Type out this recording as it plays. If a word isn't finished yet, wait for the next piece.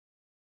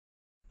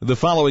The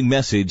following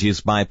message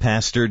is by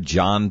Pastor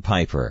John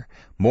Piper.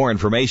 More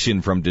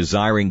information from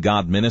Desiring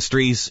God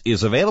Ministries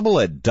is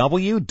available at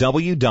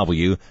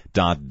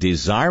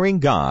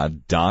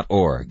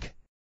www.desiringgod.org.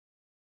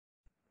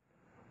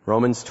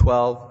 Romans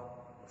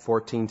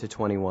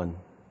 12:14-21.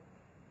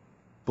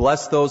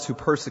 Bless those who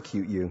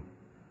persecute you.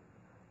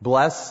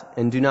 Bless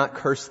and do not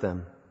curse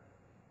them.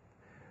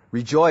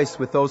 Rejoice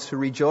with those who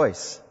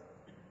rejoice.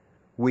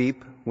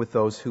 Weep with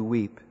those who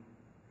weep.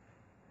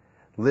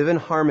 Live in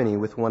harmony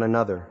with one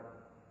another.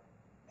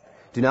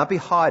 Do not be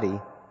haughty,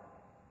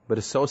 but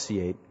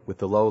associate with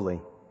the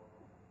lowly.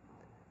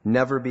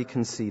 Never be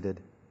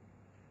conceited.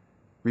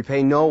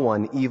 Repay no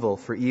one evil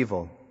for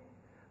evil,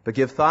 but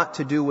give thought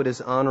to do what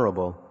is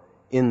honorable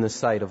in the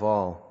sight of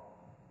all.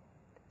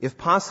 If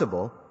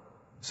possible,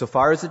 so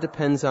far as it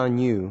depends on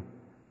you,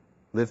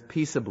 live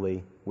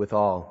peaceably with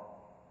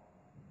all.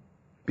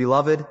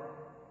 Beloved,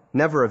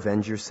 never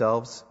avenge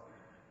yourselves,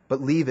 but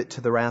leave it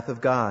to the wrath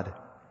of God.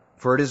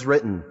 For it is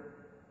written,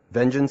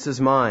 "Vengeance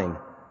is mine,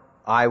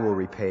 I will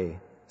repay,"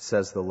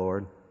 says the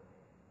Lord.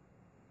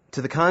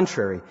 To the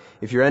contrary,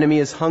 if your enemy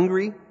is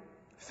hungry,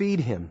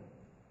 feed him.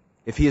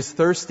 If he is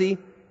thirsty,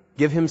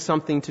 give him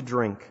something to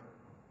drink.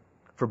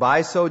 For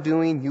by so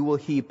doing, you will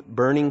heap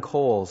burning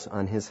coals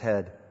on his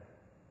head.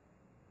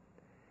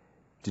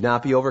 Do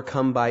not be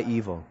overcome by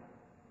evil,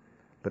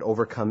 but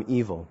overcome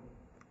evil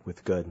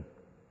with good.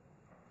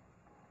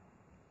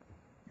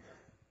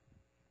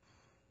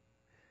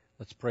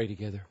 Let's pray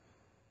together.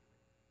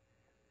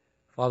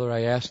 Father,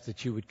 I ask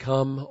that you would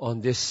come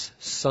on this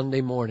Sunday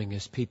morning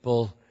as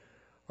people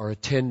are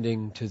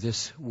attending to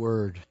this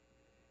word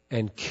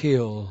and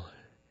kill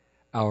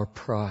our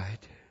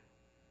pride.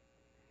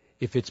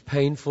 If it's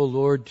painful,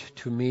 Lord,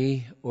 to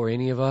me or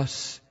any of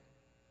us,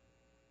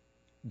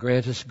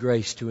 grant us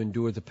grace to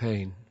endure the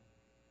pain.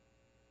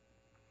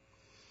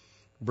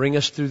 Bring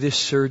us through this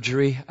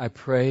surgery, I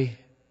pray.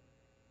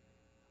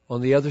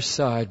 On the other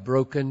side,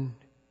 broken,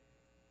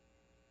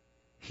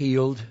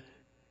 healed,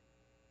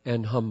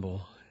 and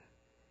humble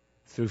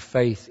through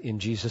faith in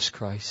Jesus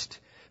Christ.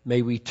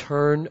 May we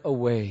turn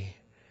away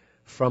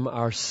from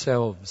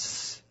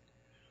ourselves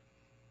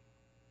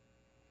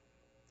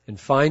and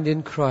find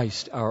in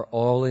Christ our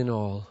all in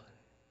all.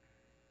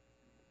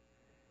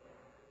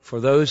 For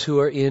those who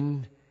are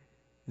in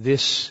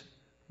this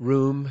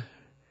room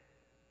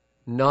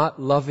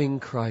not loving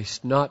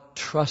Christ, not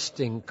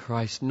trusting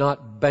Christ,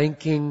 not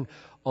banking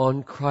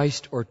on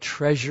Christ or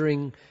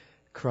treasuring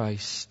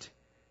Christ,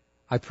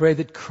 I pray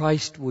that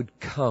Christ would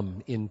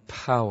come in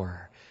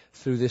power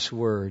through this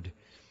word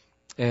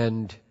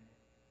and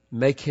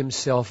make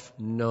himself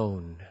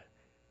known,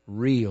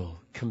 real,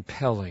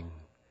 compelling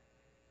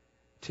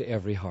to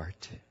every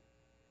heart.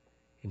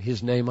 In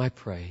his name I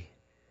pray,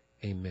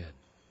 amen.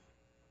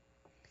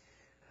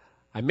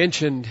 I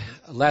mentioned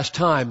last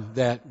time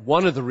that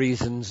one of the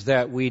reasons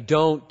that we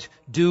don't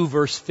do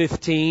verse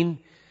 15,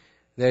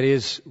 that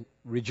is,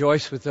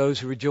 rejoice with those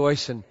who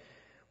rejoice and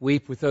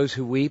weep with those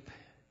who weep,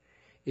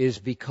 is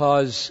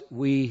because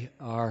we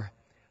are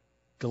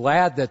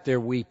glad that they're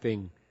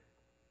weeping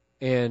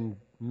and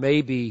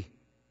maybe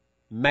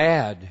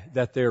mad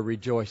that they're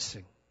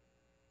rejoicing.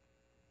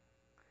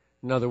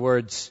 In other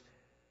words,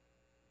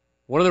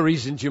 one of the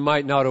reasons you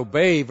might not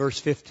obey verse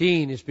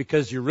 15 is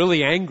because you're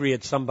really angry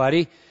at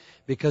somebody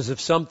because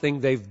of something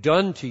they've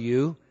done to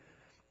you,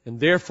 and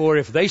therefore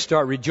if they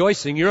start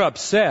rejoicing, you're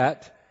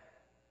upset,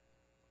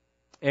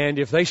 and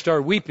if they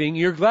start weeping,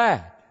 you're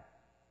glad.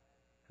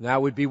 And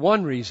that would be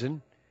one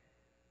reason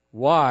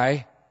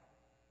why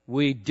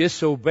we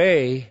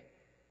disobey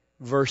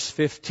verse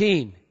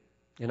 15.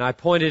 And I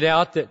pointed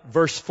out that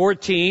verse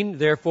 14,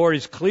 therefore,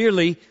 is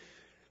clearly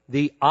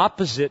the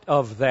opposite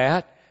of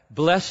that.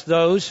 Bless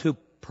those who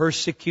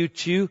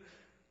persecute you.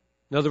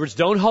 In other words,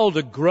 don't hold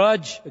a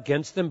grudge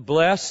against them.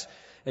 Bless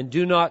and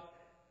do not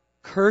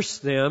curse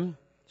them.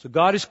 So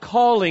God is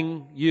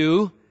calling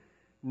you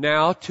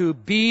now to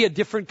be a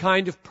different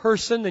kind of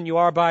person than you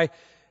are by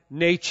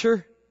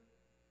nature.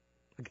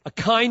 A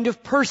kind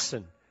of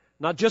person.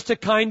 Not just a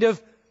kind of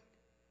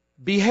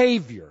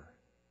behavior.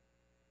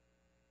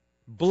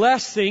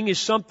 Blessing is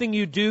something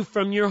you do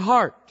from your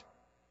heart.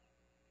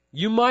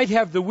 You might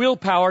have the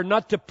willpower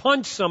not to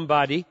punch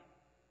somebody,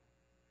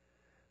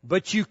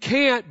 but you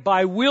can't,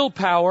 by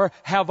willpower,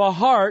 have a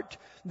heart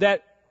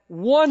that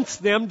wants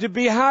them to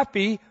be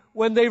happy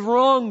when they've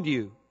wronged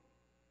you.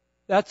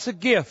 That's a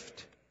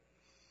gift.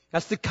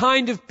 That's the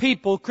kind of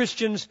people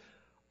Christians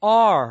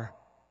are.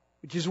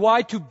 Which is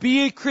why to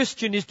be a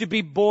Christian is to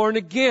be born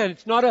again.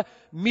 It's not a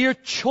mere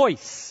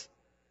choice.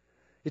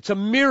 It's a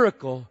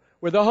miracle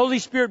where the Holy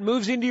Spirit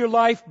moves into your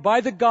life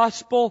by the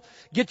gospel,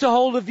 gets a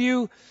hold of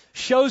you,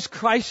 shows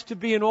Christ to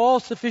be an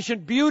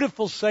all-sufficient,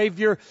 beautiful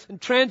Savior, and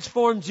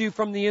transforms you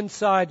from the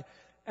inside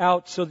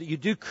out so that you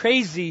do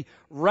crazy,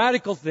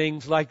 radical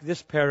things like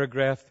this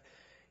paragraph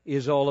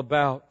is all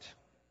about.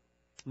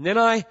 And then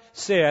I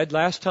said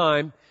last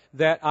time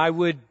that I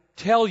would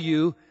tell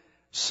you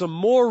some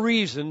more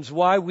reasons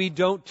why we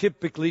don't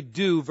typically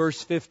do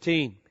verse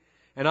 15.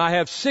 And I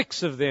have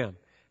 6 of them.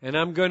 And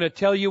I'm going to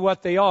tell you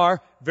what they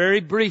are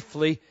very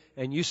briefly,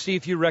 and you see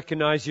if you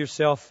recognize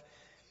yourself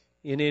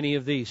in any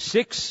of these.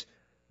 6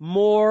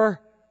 more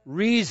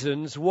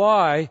reasons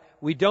why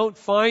we don't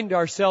find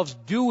ourselves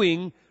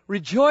doing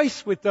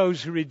rejoice with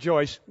those who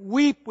rejoice,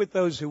 weep with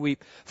those who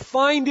weep.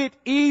 Find it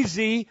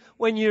easy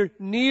when you're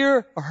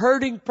near a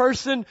hurting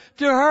person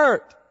to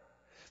hurt.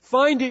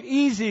 Find it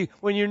easy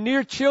when you're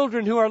near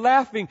children who are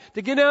laughing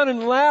to get out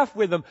and laugh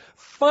with them.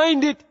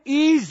 Find it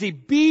easy.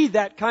 Be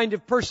that kind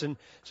of person.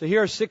 So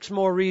here are 6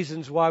 more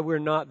reasons why we're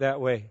not that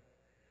way.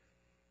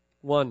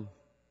 1,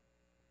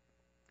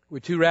 we're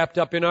too wrapped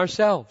up in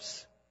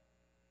ourselves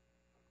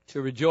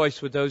to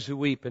rejoice with those who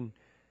weep, and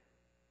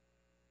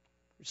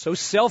we're so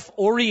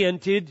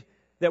self-oriented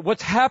that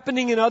what's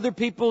happening in other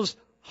people's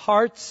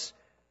hearts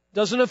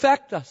doesn't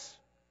affect us.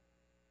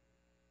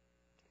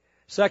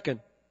 2,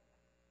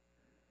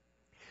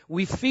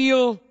 we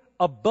feel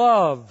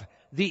above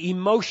the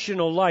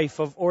emotional life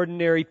of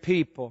ordinary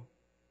people.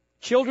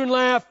 Children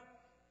laugh,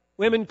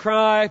 women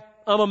cry,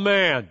 I'm a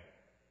man.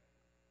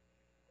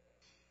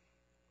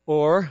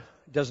 Or,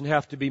 it doesn't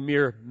have to be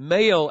mere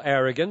male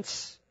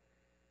arrogance.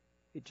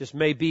 It just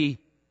may be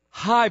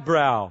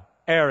highbrow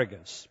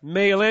arrogance,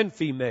 male and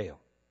female.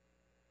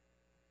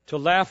 To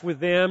laugh with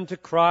them, to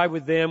cry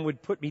with them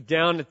would put me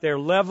down at their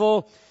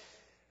level.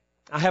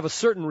 I have a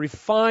certain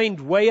refined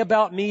way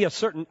about me, a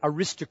certain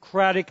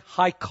aristocratic,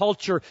 high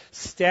culture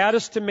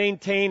status to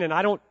maintain, and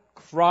I don't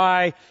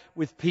cry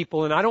with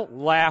people, and I don't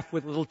laugh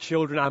with little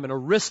children. I'm an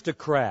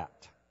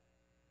aristocrat.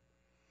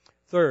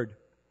 3,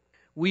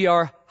 we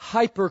are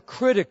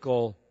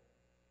hypercritical,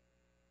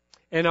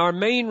 and our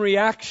main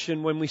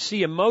reaction when we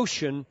see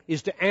emotion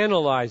is to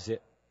analyze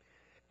it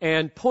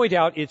and point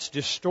out its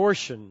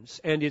distortions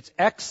and its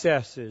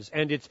excesses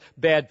and its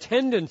bad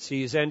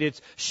tendencies and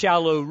its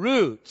shallow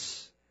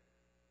roots.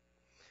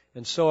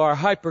 And so our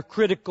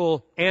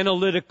hypercritical,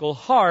 analytical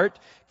heart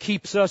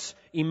keeps us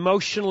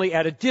emotionally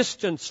at a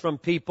distance from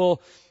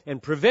people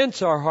and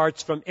prevents our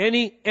hearts from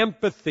any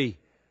empathy.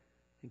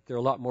 I think there are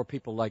a lot more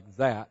people like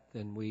that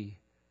than we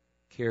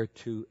care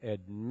to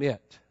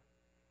admit.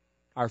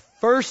 Our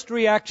first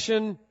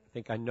reaction, I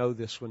think I know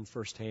this one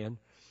firsthand,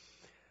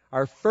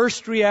 our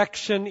first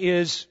reaction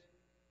is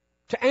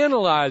to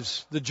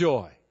analyze the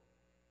joy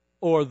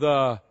or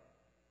the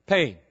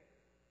pain.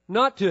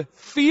 Not to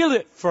feel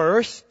it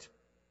first,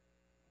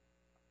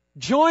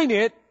 join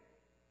it.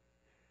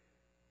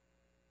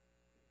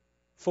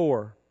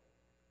 4,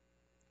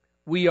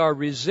 we are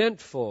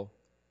resentful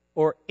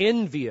or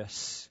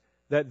envious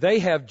that they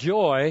have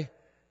joy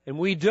and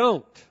we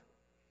don't.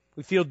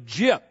 We feel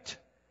gypped,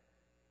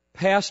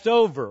 passed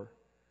over,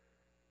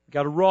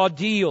 got a raw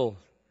deal.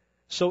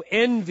 So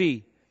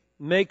envy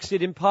makes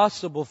it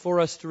impossible for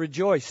us to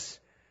rejoice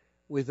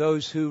with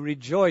those who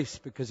rejoice,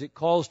 because it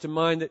calls to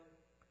mind that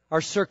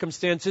our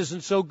circumstance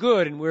isn't so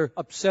good and we're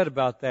upset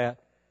about that.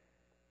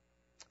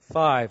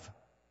 5,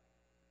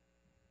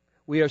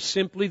 we are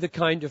simply the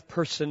kind of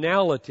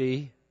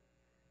personality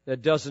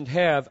that doesn't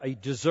have a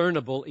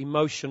discernible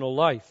emotional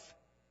life.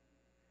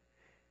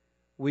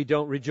 We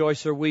don't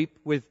rejoice or weep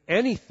with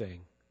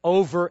anything,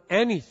 over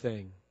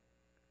anything.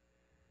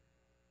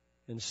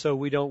 And so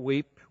we don't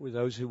weep with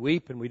those who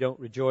weep, and we don't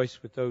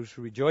rejoice with those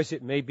who rejoice.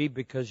 It may be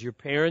because your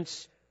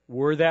parents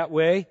were that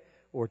way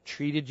or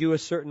treated you a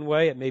certain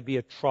way. It may be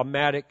a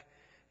traumatic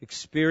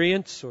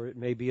experience, or it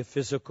may be a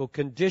physical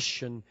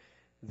condition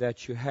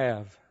that you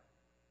have.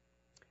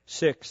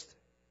 6th,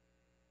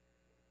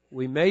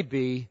 we may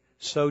be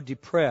so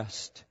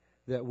depressed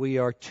that we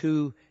are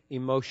too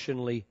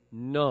emotionally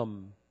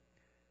numb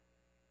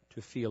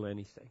to feel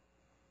anything.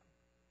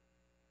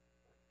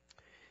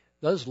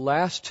 Those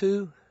last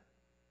 2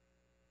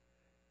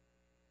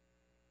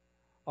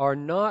 are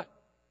not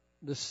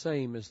the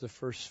same as the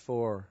first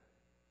 4.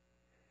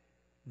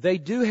 They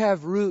do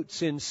have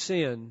roots in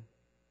sin,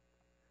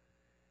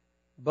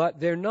 but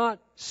they're not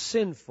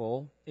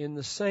sinful in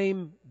the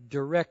same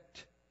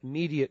direct,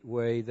 immediate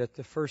way that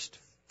the first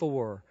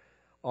 4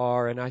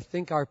 are. And I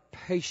think our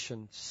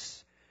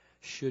patience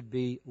should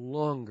be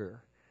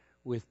longer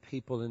with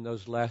people in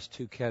those last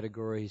 2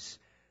 categories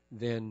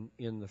than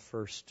in the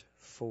first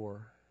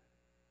 4.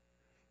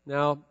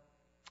 Now,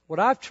 what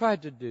I've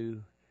tried to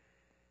do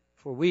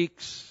for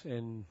weeks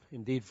and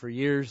indeed for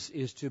years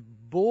is to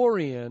bore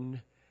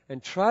in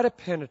and try to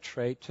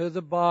penetrate to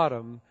the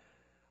bottom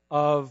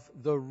of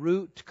the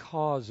root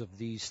cause of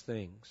these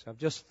things. I've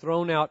just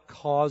thrown out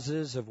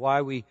causes of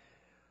why we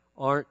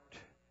aren't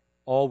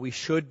all we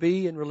should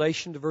be in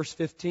relation to verse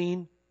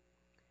 15.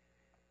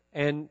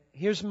 And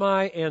here's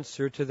my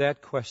answer to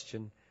that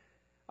question.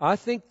 I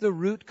think the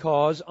root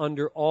cause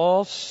under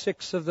all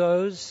 6 of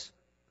those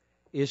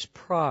is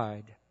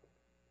pride.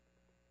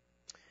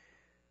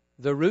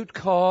 The root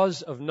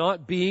cause of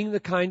not being the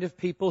kind of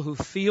people who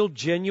feel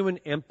genuine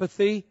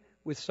empathy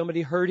with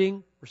somebody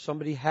hurting or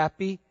somebody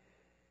happy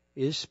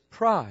is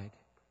pride.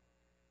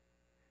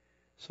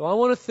 So I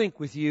want to think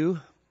with you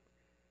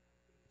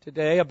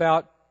today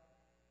about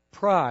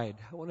pride.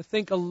 I want to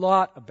think a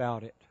lot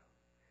about it.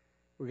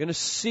 We're going to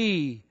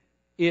see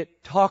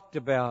it talked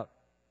about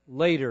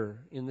later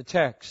in the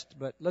text,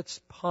 but let's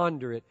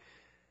ponder it.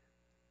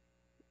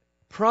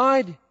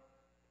 Pride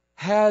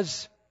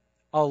has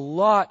a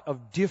lot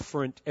of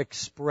different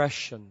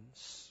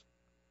expressions.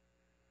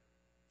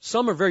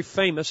 Some are very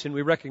famous and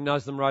we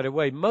recognize them right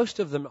away. Most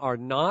of them are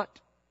not.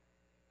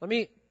 Let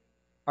me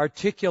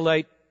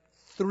articulate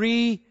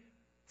 3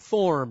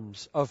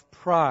 forms of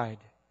pride.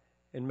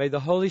 And may the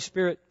Holy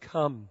Spirit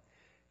come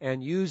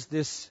and use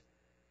this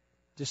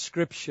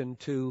description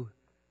to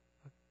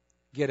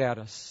get at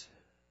us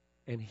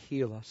and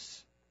heal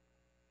us.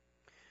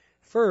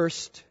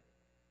 First,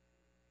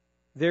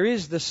 there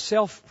is the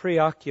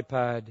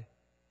self-preoccupied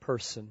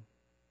person.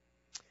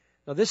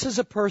 Now, this is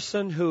a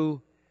person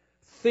who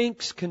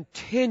thinks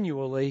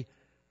continually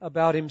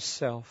about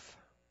himself.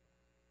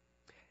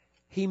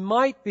 He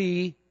might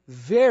be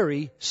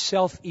very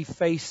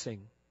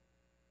self-effacing.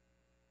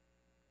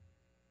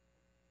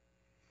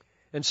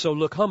 And so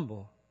look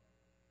humble.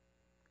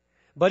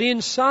 But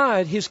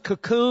inside his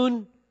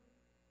cocoon,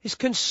 he's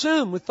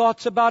consumed with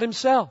thoughts about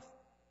himself.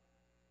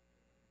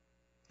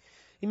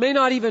 He may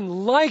not even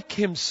like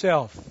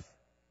himself,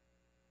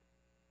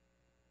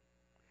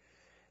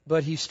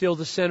 but he's still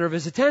the center of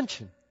his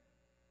attention.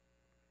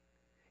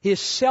 His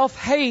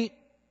self-hate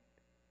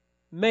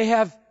may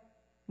have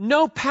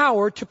no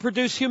power to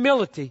produce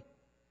humility.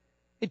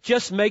 It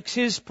just makes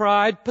his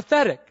pride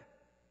pathetic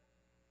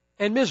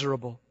and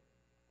miserable.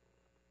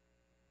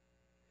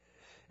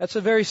 That's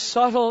a very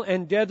subtle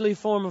and deadly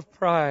form of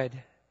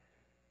pride.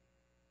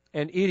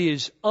 And it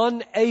is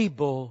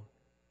unable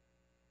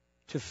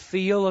to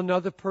feel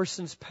another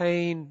person's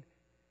pain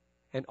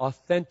and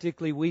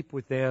authentically weep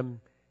with them.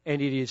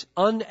 And it is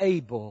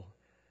unable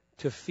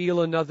to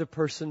feel another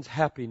person's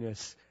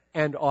happiness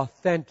and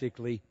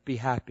authentically be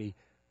happy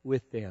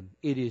with them.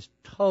 It is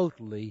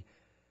totally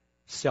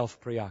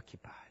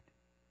self-preoccupied.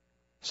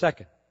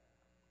 Second,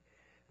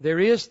 there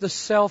is the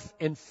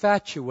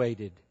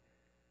self-infatuated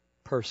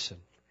person.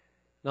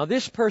 Now,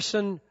 this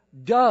person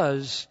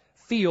does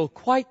feel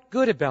quite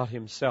good about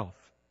himself.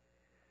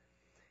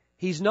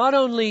 He's not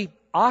only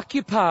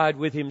occupied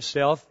with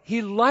himself,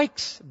 he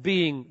likes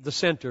being the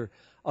center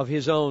of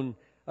his own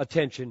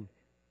attention.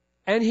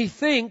 And he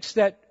thinks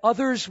that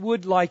others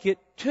would like it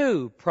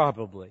too,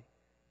 probably,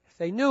 if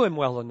they knew him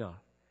well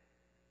enough.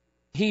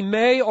 He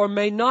may or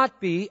may not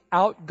be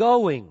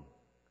outgoing,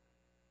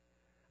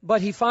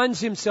 but he finds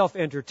himself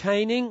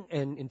entertaining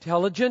and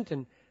intelligent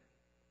and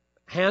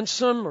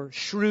handsome or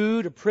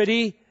shrewd or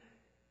pretty,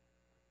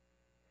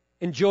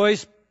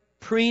 enjoys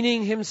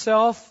preening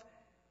himself,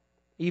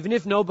 even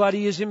if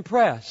nobody is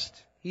impressed.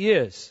 He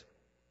is.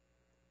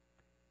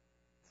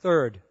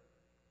 Third,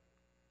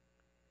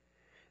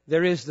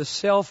 there is the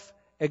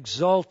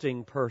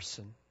self-exalting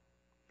person.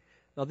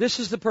 Now, this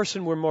is the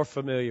person we're more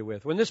familiar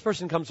with. When this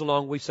person comes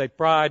along, we say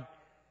pride.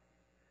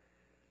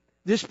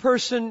 This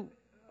person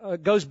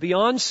goes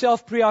beyond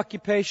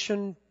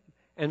self-preoccupation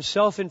and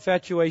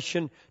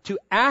self-infatuation to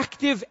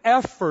active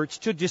efforts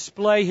to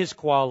display his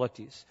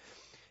qualities.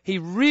 He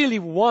really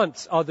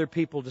wants other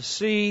people to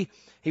see.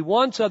 He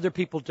wants other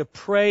people to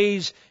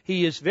praise.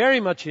 He is very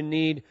much in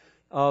need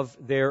of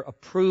their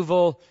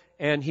approval,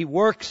 and he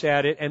works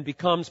at it and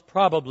becomes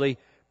probably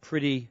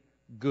pretty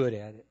good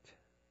at it.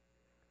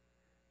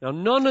 Now,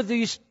 none of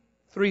these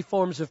 3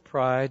 forms of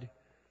pride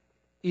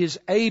is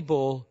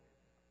able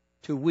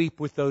to weep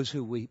with those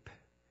who weep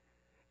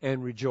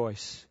and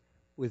rejoice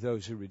with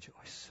those who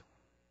rejoice.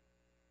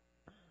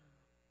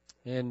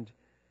 And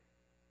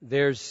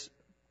there are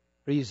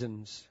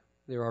reasons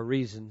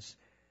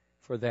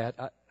for that.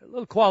 A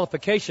little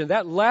qualification,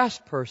 that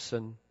last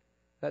person,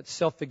 that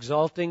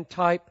self-exalting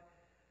type,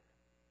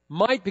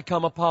 might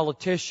become a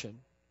politician,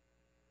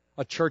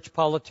 a church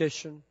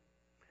politician,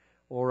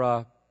 or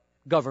a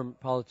government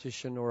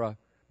politician, or a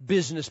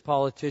business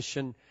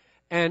politician.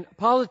 And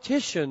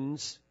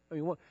politicians,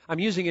 I'm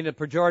using it in a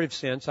pejorative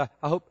sense. I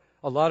hope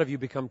a lot of you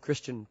become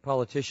Christian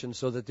politicians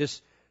so that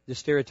this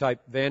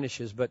stereotype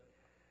vanishes, but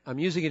I'm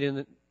using it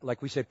in,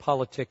 like we say,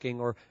 politicking,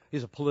 or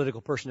he's a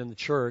political person in the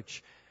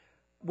church.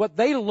 What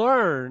they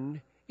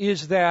learn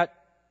is that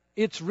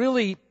it's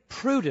really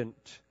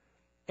prudent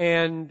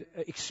and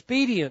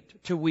expedient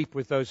to weep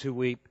with those who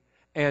weep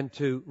and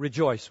to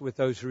rejoice with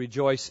those who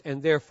rejoice,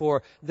 and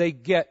therefore they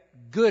get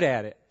good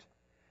at it.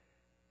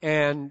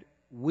 And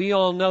we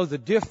all know the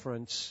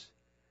difference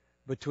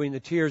between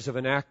the tears of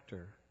an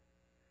actor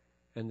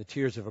and the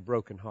tears of a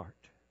broken heart.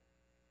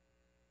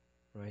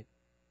 Right?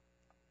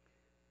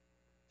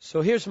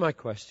 So here's my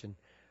question.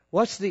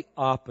 What's the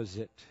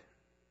opposite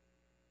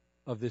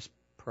of this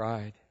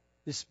pride?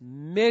 This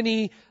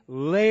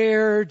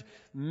many-layered,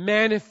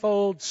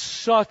 manifold,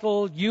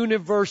 subtle,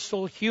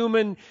 universal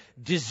human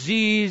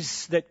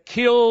disease that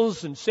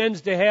kills and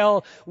sends to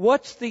hell.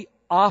 What's the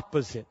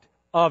opposite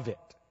of it?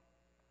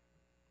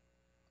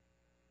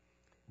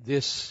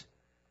 This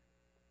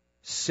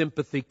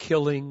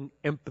sympathy-killing,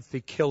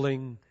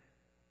 empathy-killing,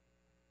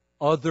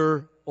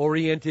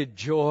 other-oriented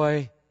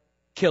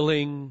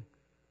joy-killing,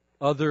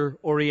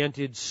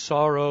 other-oriented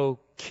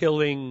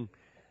sorrow-killing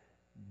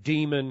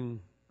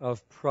demon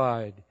of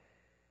pride.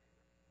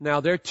 Now,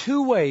 there are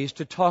two ways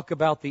to talk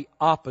about the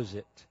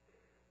opposite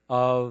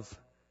of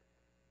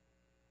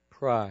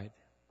pride.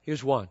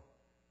 Here's one.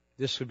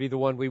 This would be the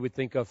one we would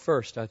think of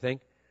first, I think.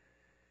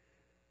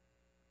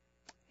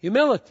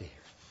 Humility.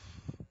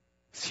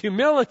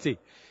 Humility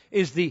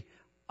is the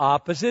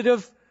opposite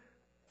of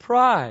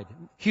pride.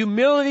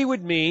 Humility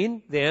would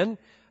mean, then,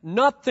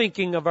 not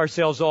thinking of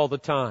ourselves all the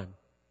time.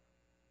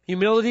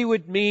 Humility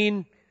would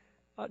mean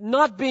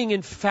not being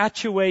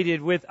infatuated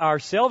with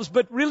ourselves,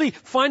 but really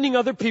finding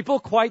other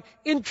people quite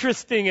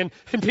interesting and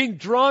being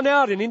drawn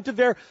out and into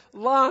their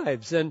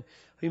lives. And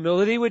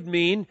humility would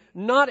mean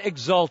not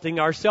exalting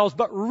ourselves,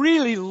 but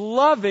really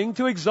loving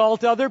to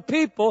exalt other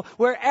people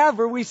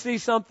wherever we see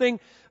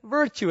something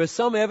virtuous.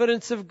 Some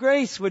evidence of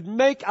grace would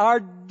make our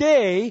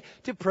day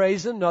to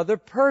praise another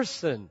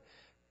person.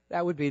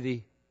 That would be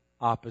the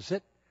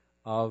opposite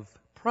of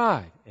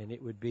pride, and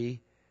it would be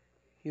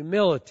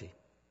humility.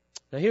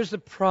 Now here's the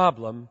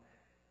problem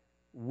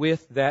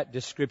with that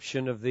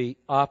description of the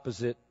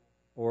opposite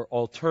or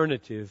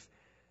alternative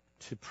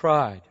to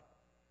pride.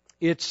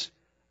 It's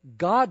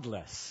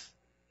godless.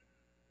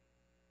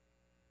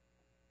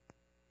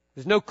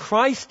 There's no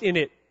Christ in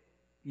it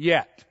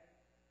yet.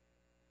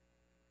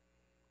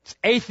 It's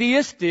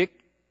atheistic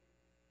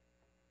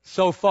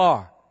so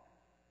far.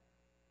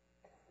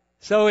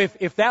 So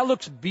if that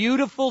looks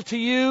beautiful to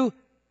you,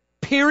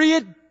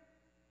 period,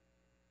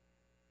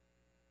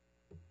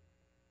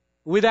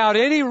 without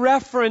any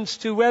reference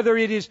to whether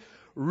it is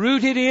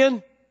rooted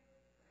in,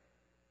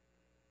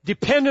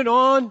 dependent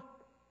on,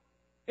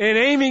 and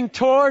aiming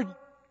toward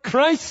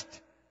Christ,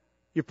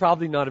 you're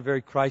probably not a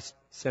very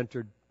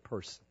Christ-centered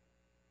person.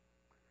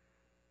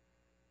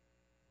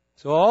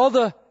 So all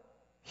the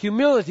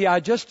humility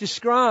I just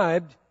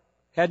described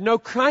had no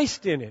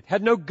Christ in it,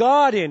 had no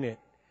God in it,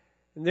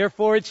 and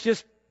therefore it's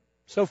just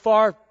so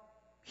far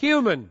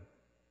human,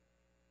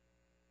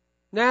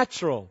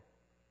 natural,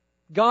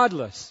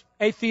 godless,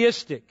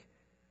 atheistic.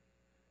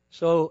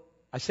 So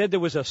I said there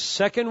was a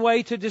second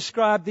way to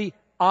describe the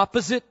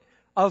opposite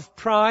of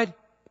pride.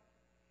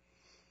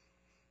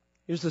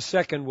 Here's the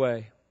second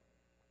way.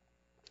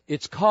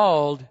 It's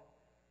called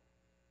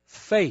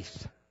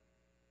faith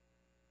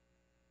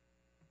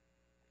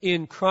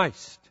in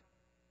Christ.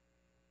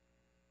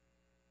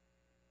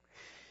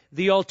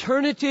 The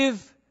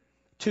alternative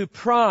to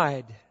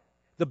pride,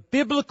 the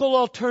biblical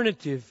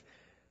alternative,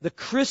 the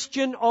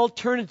Christian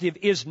alternative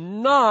is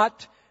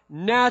not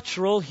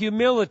natural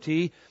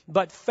humility,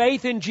 but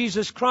faith in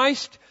Jesus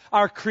Christ,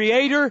 our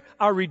Creator,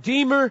 our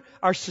Redeemer,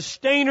 our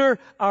Sustainer,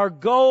 our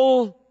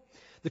goal.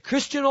 The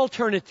Christian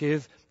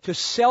alternative to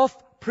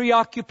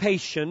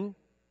self-preoccupation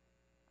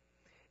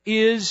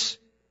is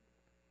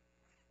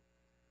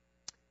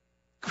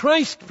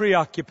Christ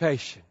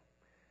preoccupation.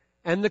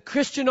 And the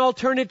Christian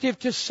alternative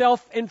to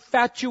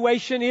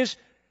self-infatuation is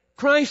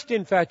Christ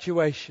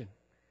infatuation.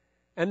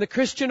 And the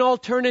Christian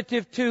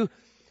alternative to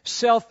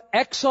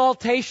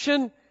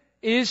self-exaltation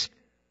is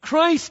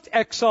Christ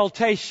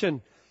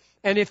exaltation.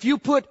 And if you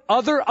put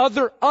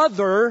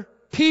other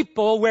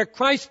people where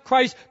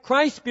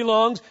Christ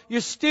belongs, you're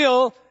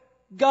still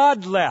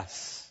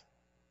godless.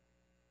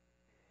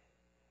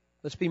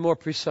 Let's be more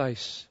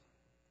precise.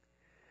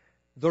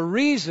 The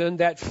reason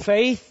that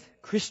faith,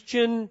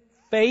 Christian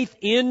faith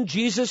in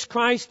Jesus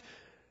Christ,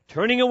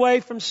 turning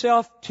away from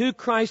self to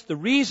Christ, the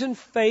reason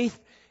faith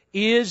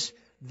is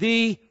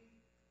the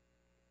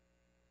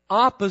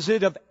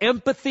opposite of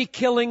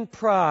empathy-killing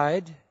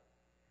pride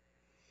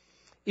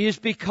is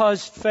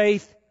because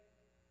faith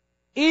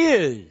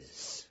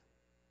is,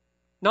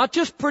 not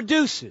just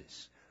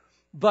produces,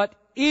 but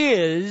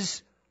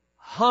is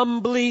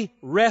humbly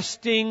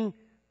resting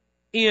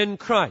in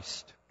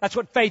Christ. That's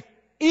what faith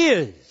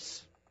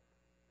is.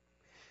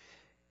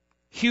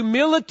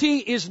 Humility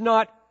is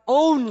not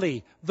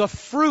only the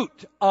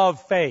fruit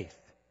of faith.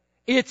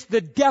 It's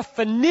the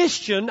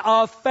definition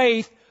of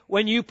faith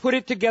when you put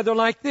it together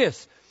like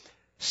this.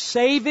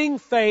 Saving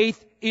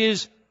faith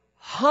is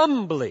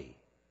humbly,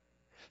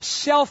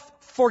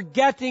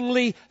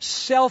 self-forgettingly,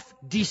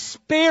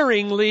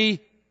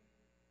 self-despairingly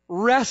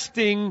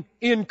resting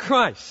in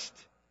Christ.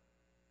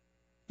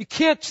 You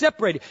can't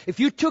separate it. If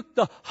you took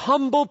the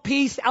humble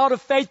piece out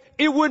of faith,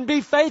 it wouldn't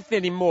be faith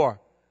anymore.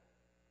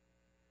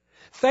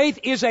 Faith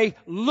is a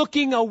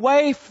looking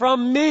away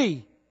from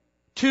me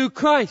to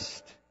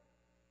Christ.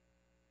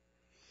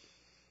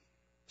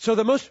 So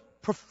the most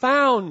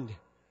profound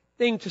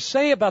thing to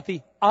say about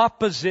the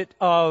opposite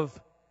of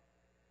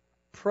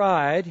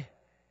pride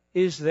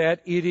is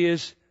that it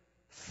is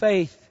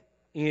faith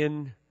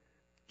in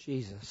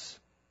Jesus.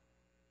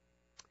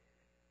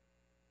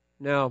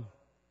 Now,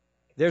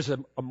 there's a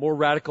more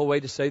radical way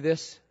to say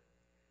this,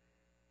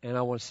 and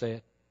I want to say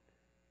it.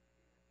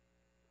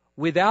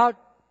 Without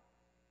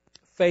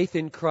faith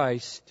in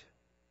Christ,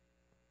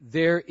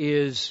 there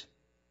is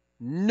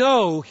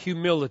no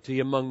humility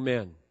among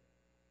men.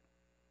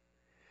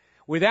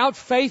 Without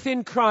faith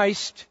in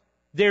Christ,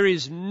 there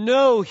is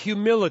no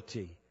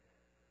humility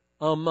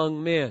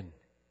among men.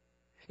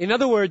 In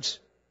other words,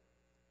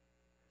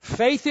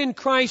 faith in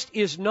Christ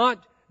is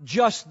not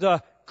just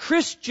the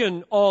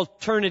Christian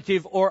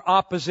alternative or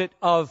opposite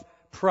of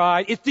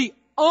pride. It's the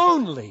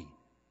only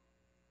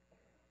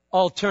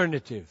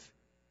alternative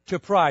to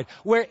pride.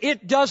 Where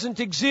it doesn't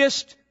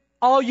exist,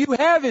 all you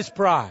have is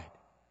pride.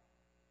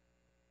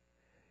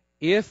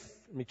 Let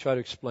me try to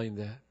explain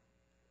that.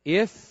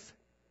 If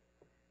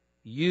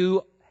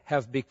you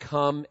have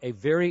become a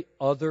very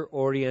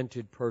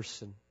other-oriented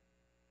person,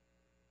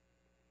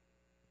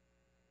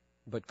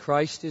 but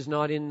Christ is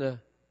not in the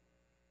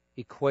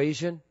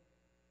equation,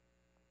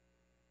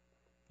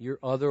 you're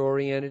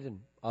other-oriented and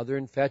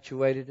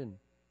other-infatuated and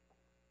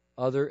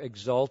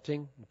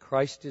other-exalting, and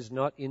Christ is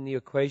not in the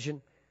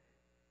equation,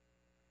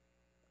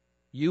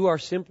 you are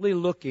simply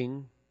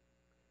looking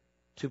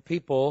to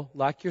people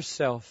like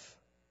yourself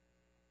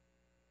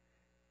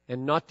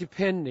and not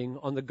depending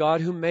on the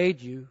God who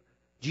made you.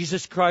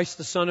 Jesus Christ,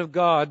 the Son of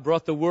God,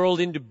 brought the world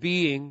into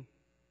being,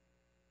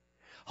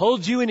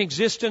 holds you in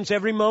existence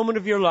every moment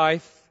of your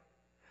life,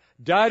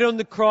 died on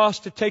the cross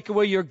to take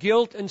away your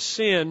guilt and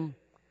sin.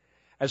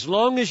 As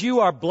long as you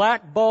are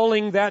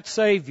blackballing that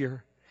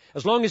Savior,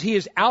 as long as He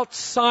is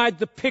outside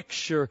the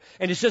picture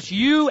and it's just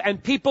you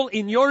and people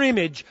in your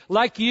image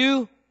like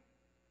you,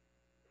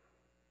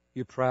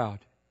 you're proud.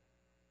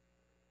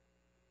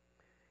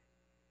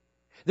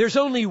 There's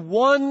only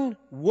one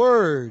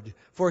word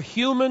for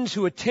humans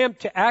who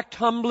attempt to act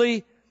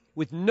humbly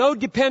with no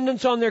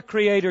dependence on their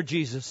Creator,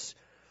 Jesus.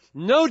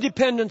 No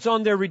dependence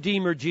on their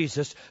Redeemer,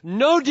 Jesus.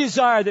 No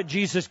desire that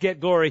Jesus get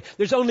glory.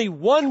 There's only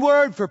one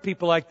word for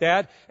people like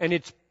that, and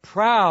it's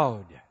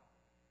proud.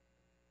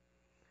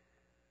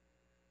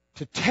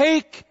 To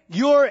take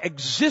your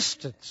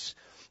existence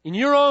in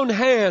your own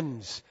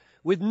hands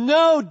with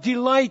no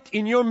delight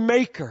in your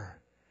Maker,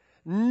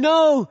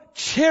 no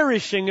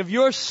cherishing of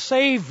your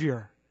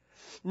Savior,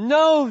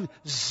 no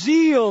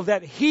zeal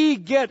that He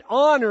get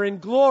honor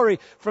and glory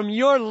from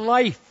your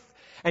life,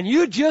 and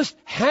you just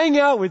hang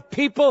out with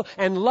people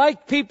and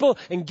like people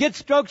and get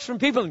strokes from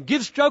people and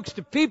give strokes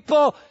to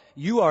people,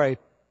 you are a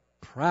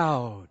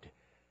proud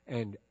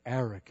and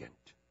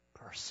arrogant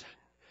person.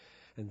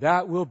 And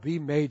that will be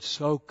made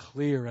so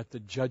clear at the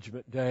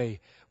judgment day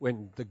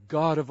when the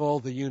God of all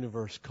the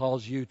universe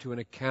calls you to an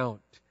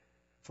account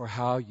for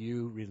how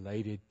you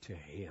related to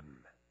Him.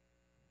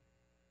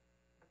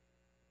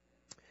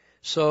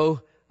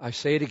 So, I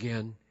say it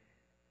again,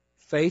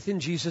 faith in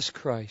Jesus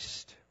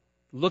Christ,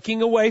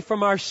 looking away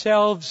from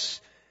ourselves,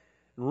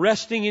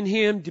 resting in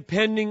Him,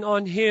 depending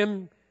on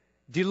Him,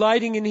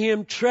 delighting in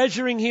Him,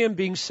 treasuring Him,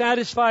 being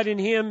satisfied in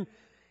Him,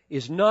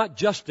 is not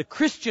just the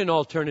Christian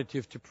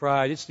alternative to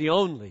pride. It's the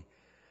only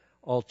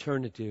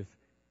alternative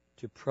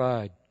to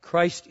pride.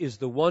 Christ is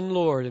the one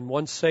Lord and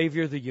one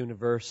Savior of the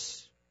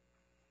universe.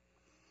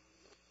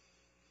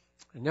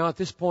 And now at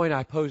this point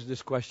I pose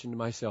this question to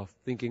myself,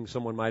 thinking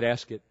someone might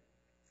ask it.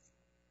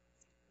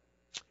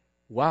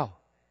 Wow.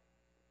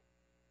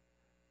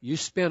 You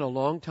spent a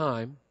long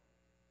time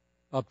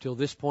up till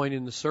this point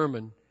in the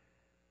sermon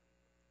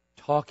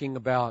talking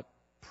about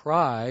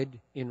pride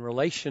in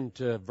relation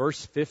to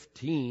verse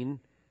 15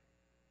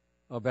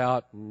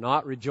 about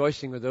not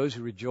rejoicing with those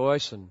who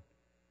rejoice and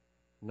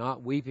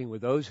not weeping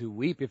with those who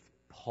weep. If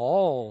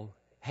Paul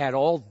had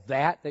all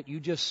that you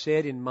just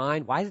said in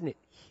mind, why isn't it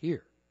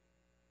here?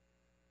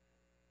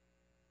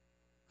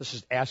 Let's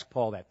just ask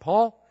Paul that.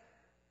 Paul,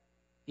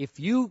 if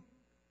you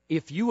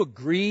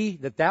agree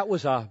that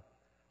was a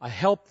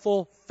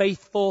helpful,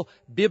 faithful,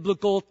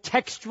 biblical,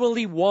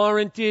 textually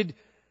warranted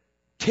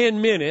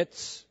 10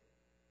 minutes,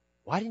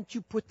 why didn't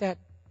you put that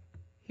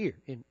here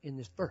in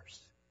this verse?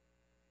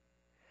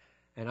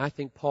 And I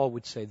think Paul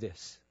would say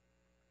this.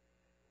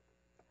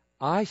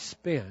 I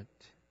spent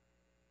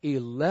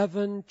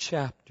 11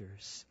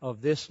 chapters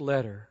of this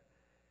letter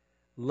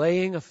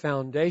laying a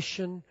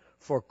foundation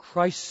for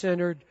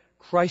Christ-centered,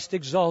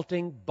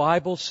 Christ-exalting,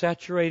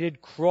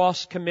 Bible-saturated,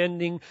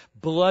 cross-commending,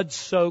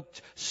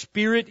 blood-soaked,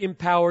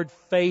 Spirit-empowered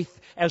faith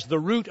as the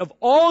root of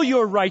all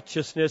your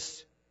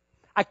righteousness.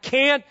 I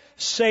can't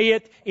say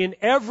it in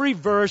every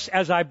verse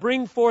as I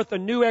bring forth a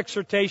new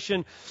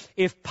exhortation.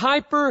 If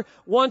Piper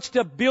wants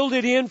to build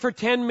it in for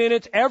 10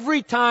 minutes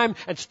every time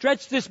and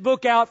stretch this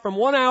book out from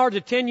 1 hour to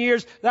 10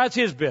 years, that's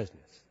his business.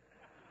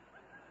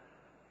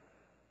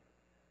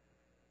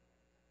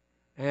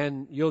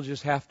 And you'll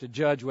just have to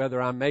judge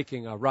whether I'm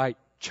making a right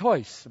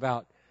choice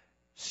about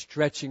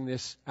stretching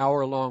this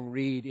hour-long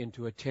read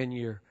into a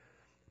 10-year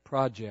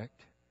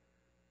project.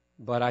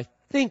 But I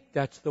think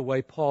that's the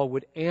way Paul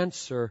would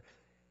answer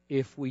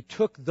if we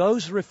took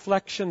those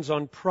reflections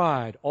on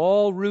pride,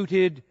 all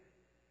rooted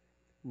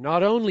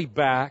not only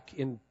back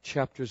in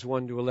chapters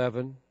 1 to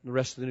 11, the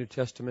rest of the New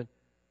Testament.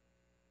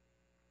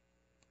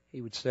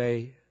 He would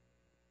say,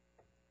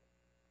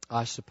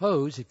 I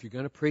suppose if you're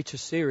going to preach a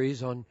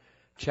series on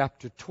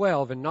chapter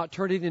 12 and not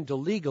turn it into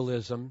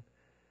legalism,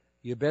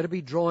 you better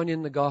be drawing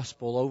in the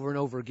gospel over and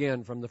over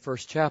again from the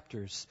first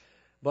chapters.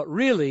 But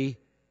really,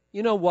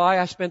 you know why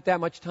I spent that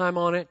much time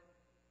on it?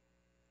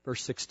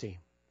 Verse 16.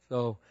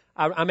 So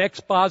I'm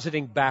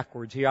expositing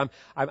backwards here.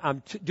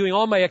 I'm doing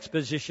all my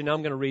exposition. Now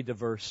I'm going to read the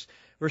verse.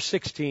 verse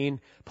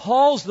 16,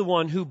 Paul's the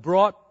one who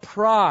brought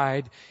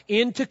pride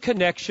into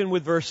connection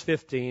with verse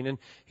 15. And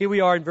here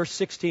we are in verse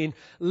 16.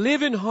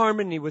 Live in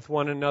harmony with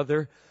one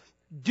another.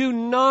 Do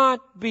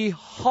not be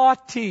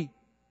haughty.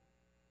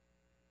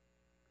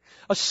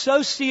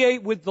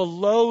 Associate with the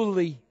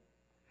lowly.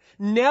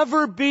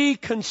 Never be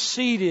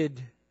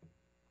conceited.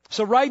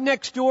 So right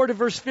next door to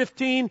verse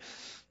 15,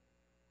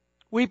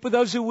 weep with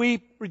those who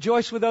weep,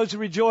 rejoice with those who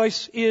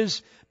rejoice,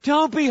 is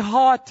don't be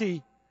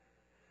haughty.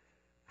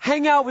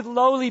 Hang out with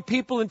lowly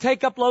people and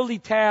take up lowly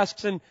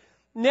tasks and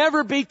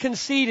never be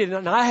conceited.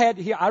 And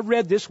I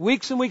read this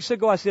weeks and weeks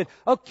ago. I said,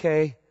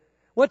 okay,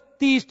 what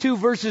these two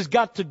verses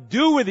got to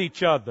do with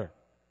each other?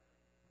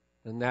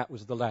 And that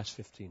was the last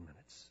 15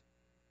 minutes.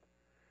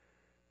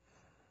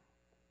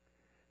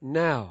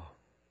 Now,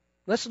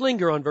 let's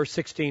linger on verse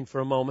 16 for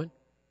a moment.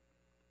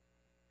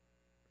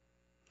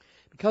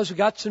 Because we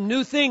got some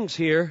new things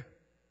here.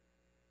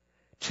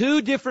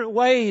 Two different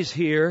ways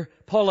here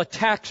Paul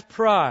attacks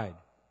pride.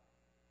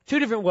 Two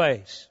different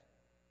ways.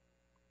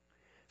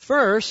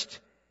 First,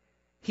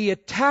 he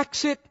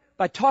attacks it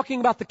by talking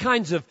about the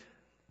kinds of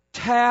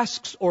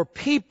tasks or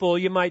people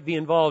you might be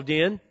involved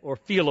in or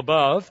feel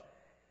above.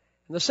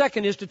 And the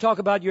second is to talk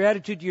about your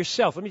attitude to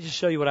yourself. Let me just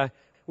show you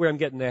where I'm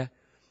getting at.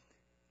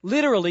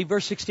 Literally,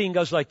 verse 16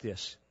 goes like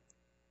this.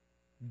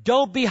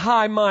 Don't be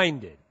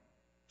high-minded.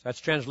 That's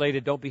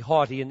translated, don't be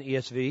haughty in the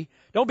ESV.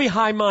 Don't be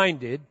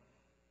high-minded,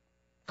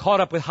 caught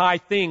up with high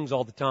things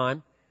all the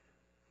time,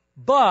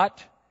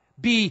 but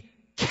be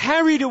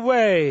carried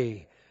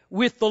away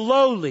with the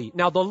lowly.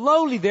 Now, the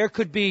lowly there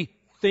could be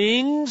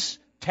things,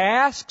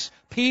 tasks,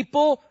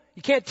 people.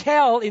 You can't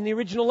tell in the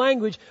original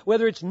language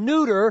whether it's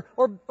neuter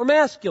or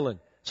masculine.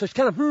 So it's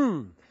kind of,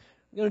 I'm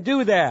going to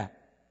do that.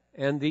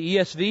 And the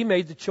ESV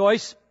made the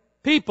choice,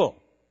 people.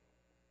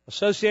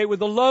 Associate with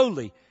the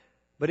lowly.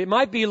 But it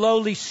might be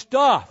lowly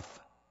stuff.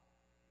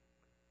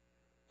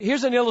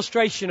 Here's an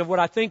illustration of what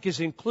I think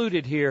is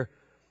included here.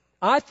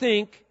 I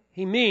think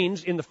he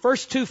means in the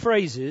first two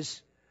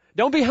phrases,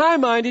 don't be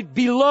high-minded,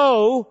 be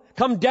low,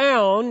 come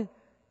down.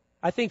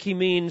 I think he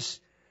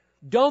means,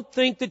 don't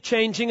think that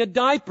changing a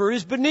diaper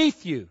is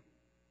beneath you.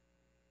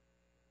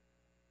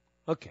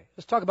 Okay,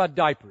 let's talk about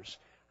diapers.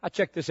 I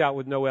checked this out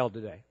with Noel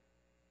today.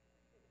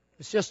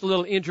 It's just a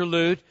little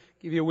interlude,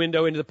 give you a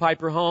window into the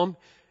Piper home.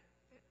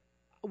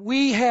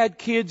 We had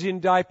kids in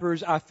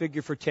diapers, I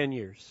figure, for 10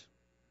 years.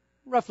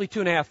 Roughly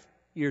 2.5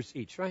 years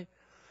each, right?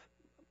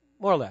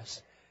 More or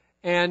less.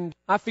 And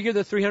I figure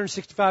that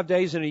 365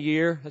 days in a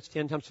year, that's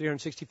 10 times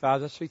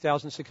 365, that's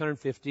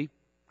 3,650.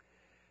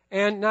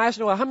 And I asked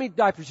Noel, how many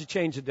diapers you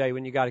change a day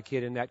when you got a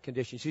kid in that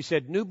condition? She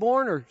said,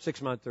 newborn or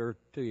 6 months or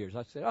 2 years?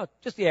 I said,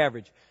 just the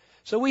average.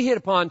 So we hit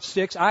upon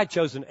 6. I had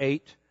chosen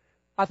 8.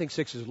 I think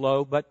 6 is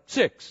low, but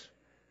 6.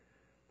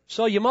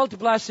 So you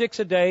multiply 6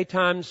 a day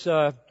times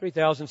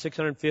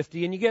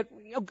 3,650, and you get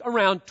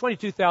around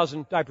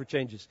 22,000 diaper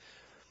changes.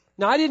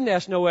 Now, I didn't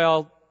ask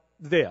Noel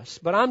this,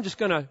 but I'm just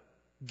going to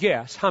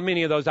guess how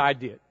many of those I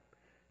did.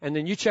 And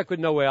then you check with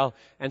Noel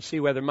and see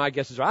whether my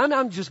guess is right.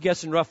 I'm just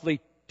guessing roughly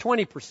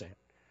 20%.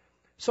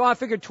 So I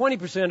figured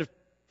 20% of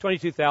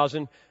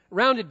 22,000,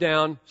 round it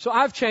down. So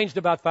I've changed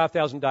about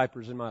 5,000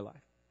 diapers in my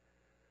life.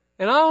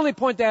 And I only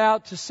point that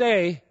out to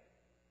say,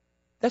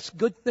 that's a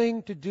good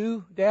thing to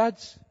do,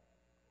 dads.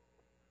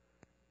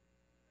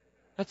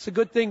 That's a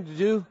good thing to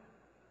do.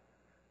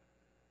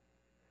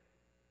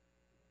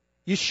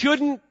 You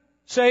shouldn't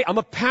say, I'm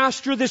a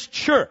pastor of this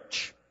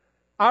church.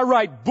 I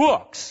write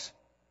books.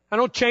 I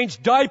don't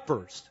change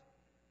diapers.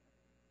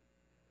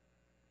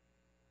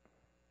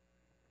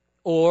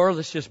 Or,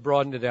 let's just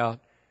broaden it out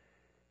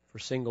for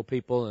single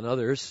people and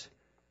others.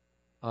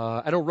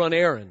 I don't run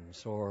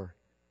errands, or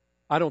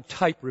I don't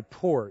type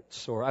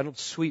reports, or I don't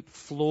sweep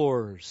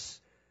floors.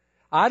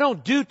 I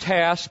don't do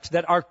tasks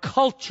that our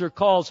culture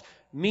calls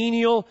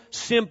menial,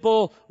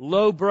 simple,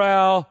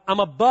 lowbrow. I'm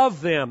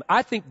above them.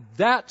 I think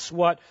that's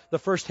what the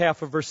first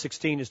half of verse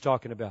 16 is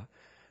talking about.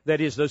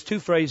 That is, those two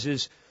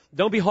phrases,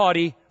 don't be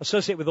haughty,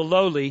 associate with the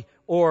lowly,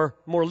 or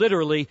more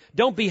literally,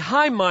 don't be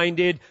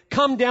high-minded,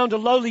 come down to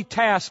lowly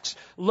tasks,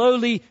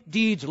 lowly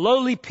deeds,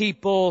 lowly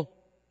people.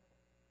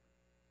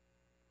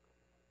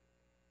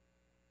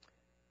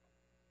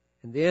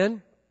 And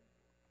then,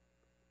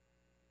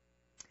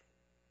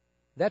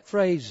 that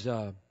phrase,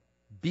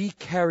 be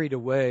carried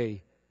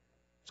away,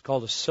 it's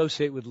called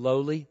associate with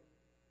lowly.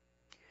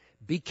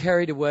 Be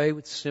carried away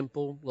with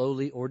simple,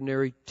 lowly,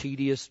 ordinary,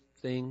 tedious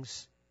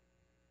things.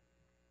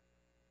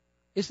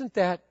 Isn't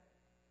that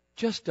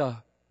just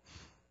a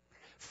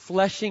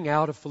fleshing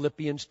out of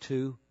Philippians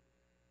 2?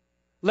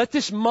 Let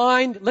this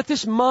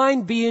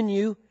mind be in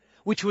you,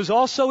 which was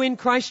also in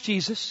Christ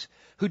Jesus,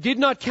 who did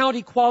not count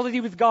equality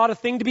with God a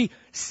thing to be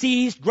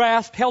seized,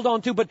 grasped, held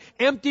onto, but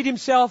emptied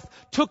himself,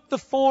 took the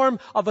form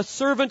of a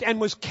servant, and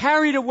was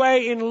carried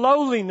away in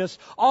lowliness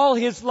all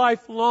his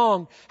life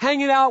long,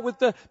 hanging out with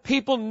the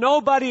people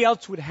nobody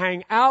else would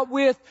hang out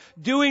with,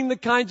 doing the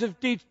kinds of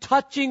deeds,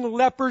 touching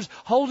lepers,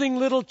 holding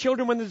little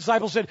children when the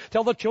disciples said,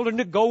 tell the children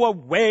to go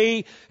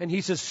away. And he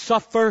says,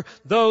 suffer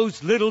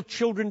those little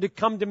children to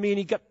come to me. And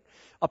he got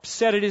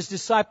upset at his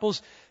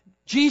disciples.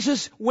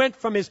 Jesus went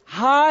from as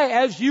high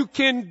as you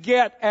can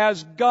get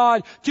as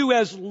God to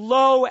as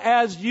low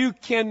as you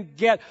can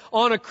get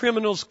on a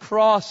criminal's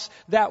cross,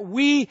 that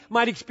we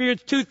might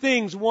experience two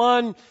things.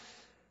 One,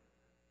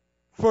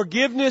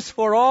 forgiveness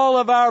for all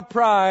of our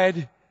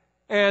pride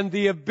and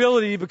the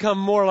ability to become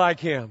more like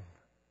Him.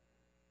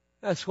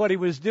 That's what He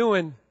was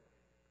doing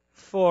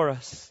for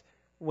us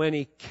when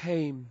He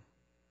came.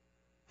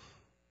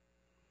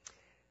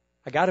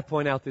 I got to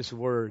point out this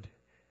word.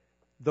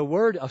 The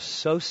word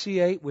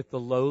associate with the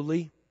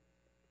lowly,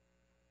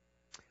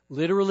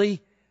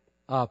 literally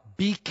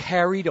be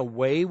carried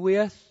away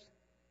with.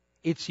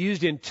 It's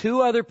used in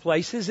two other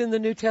places in the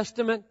New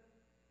Testament.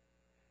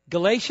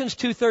 Galatians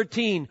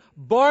 2:13,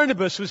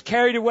 Barnabas was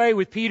carried away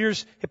with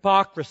Peter's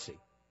hypocrisy.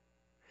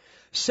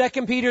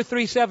 2 Peter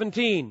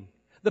 3:17,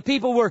 the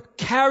people were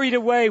carried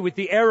away with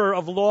the error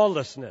of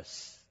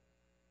lawlessness.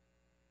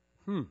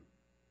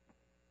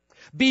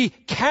 Be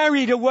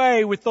carried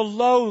away with the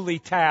lowly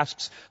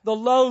tasks, the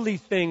lowly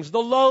things,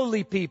 the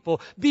lowly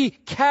people. Be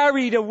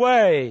carried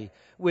away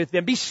with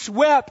them. Be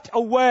swept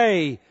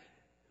away.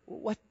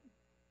 What?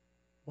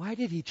 Why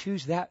did he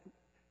choose that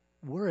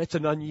word? It's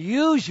an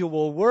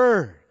unusual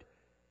word.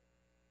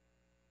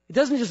 It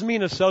doesn't just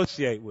mean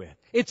associate with.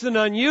 It's an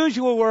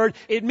unusual word.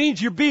 It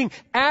means you're being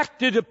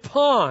acted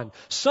upon.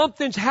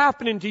 Something's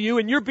happening to you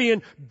and you're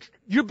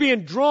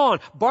being drawn.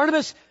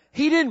 Barnabas,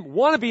 he didn't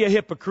want to be a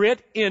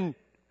hypocrite in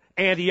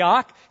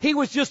Antioch. He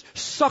was just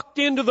sucked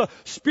into the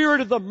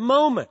spirit of the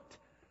moment.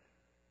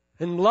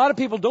 And a lot of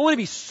people don't want to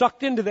be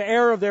sucked into the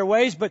error of their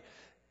ways, but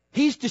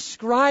he's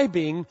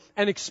describing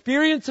an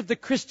experience of the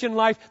Christian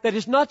life that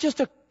is not just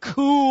a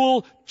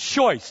cool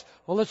choice.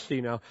 Well, let's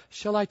see now.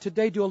 Shall I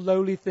today do a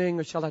lowly thing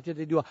or shall I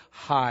today do a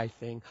high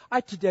thing?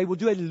 I today will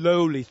do a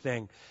lowly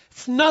thing.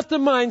 It's not the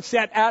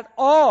mindset at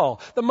all.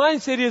 The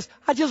mindset is,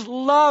 I just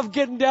love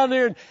getting down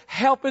there and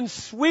helping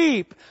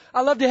sweep.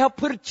 I love to help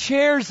put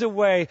chairs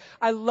away.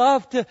 I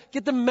love to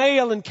get the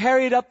mail and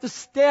carry it up the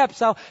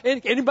steps.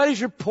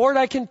 Anybody's report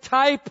I can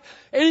type.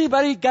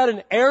 Anybody got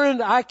an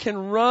errand I can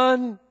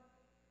run.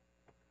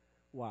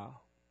 Wow.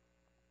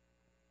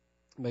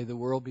 May the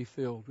world be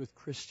filled with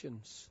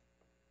Christians,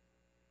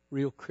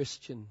 real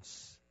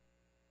Christians.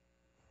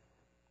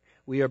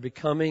 We are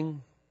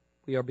becoming,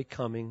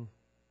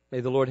 may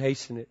the Lord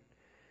hasten it,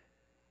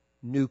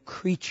 new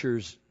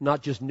creatures,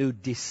 not just new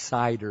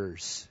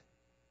deciders.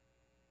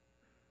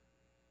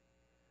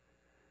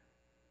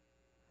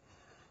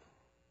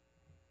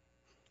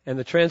 And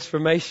the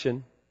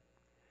transformation,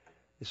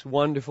 this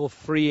wonderful,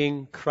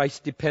 freeing,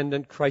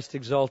 Christ-dependent,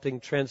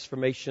 Christ-exalting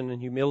transformation and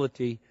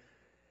humility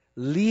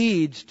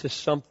leads to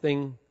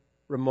something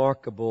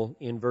remarkable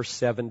in verse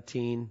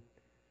 17.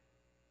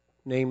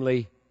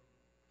 Namely,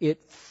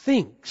 it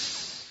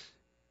thinks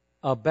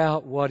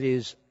about what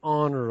is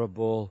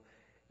honorable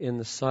in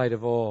the sight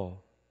of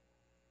all.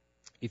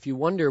 If you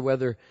wonder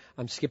whether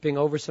I'm skipping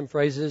over some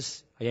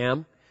phrases, I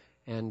am.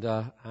 And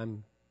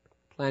I'm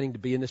planning to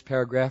be in this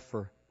paragraph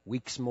for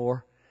weeks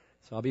more.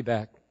 So I'll be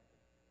back.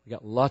 We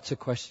got lots of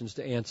questions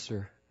to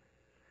answer.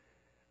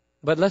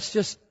 But let's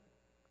just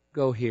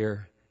go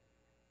here.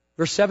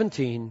 Verse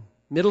 17,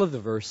 middle of the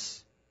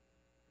verse.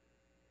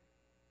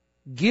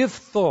 Give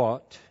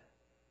thought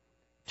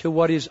to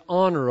what is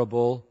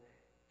honorable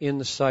in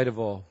the sight of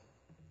all.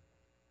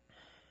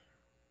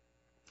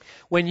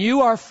 When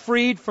you are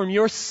freed from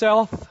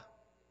yourself,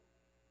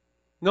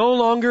 no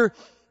longer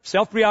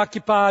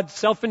self-preoccupied,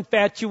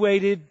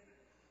 self-infatuated,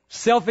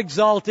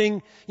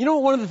 self-exalting, you know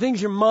what one of the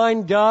things your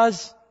mind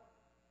does?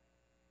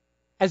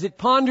 As it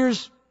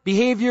ponders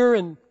behavior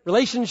and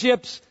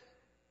relationships,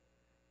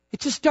 it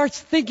just starts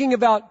thinking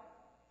about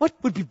what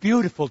would be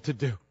beautiful to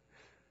do.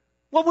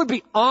 What would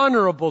be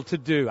honorable to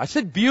do? I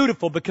said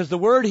beautiful because the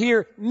word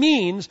here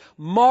means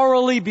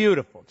morally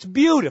beautiful. It's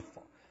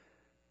beautiful.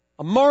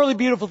 A morally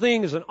beautiful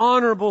thing is an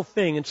honorable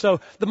thing. And so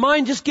the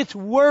mind just gets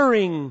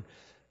worrying.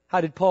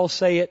 How did Paul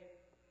say it?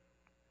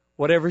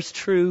 Whatever's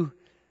true,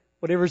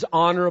 whatever's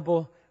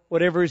honorable,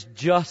 whatever is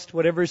just,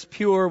 whatever is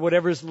pure,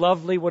 whatever is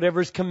lovely,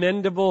 whatever is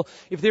commendable,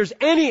 if there's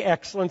any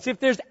excellence, if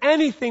there's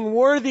anything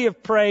worthy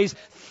of praise,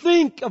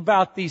 think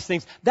about these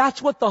things.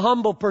 That's what the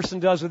humble person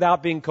does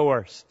without being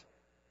coerced.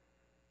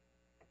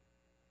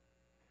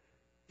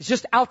 He's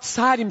just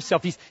outside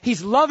himself.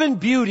 He's loving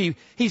beauty.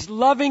 He's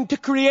loving to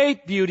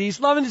create beauty.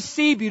 He's loving to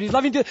see beauty. He's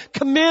loving to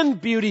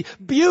commend beauty.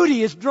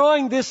 Beauty is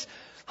drawing this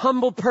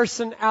humble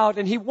person out,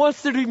 and he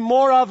wants there to be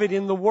more of it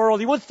in the world.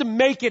 He wants to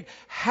make it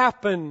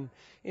happen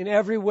in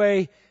every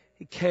way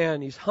he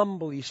can. He's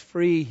humble, he's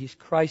free, he's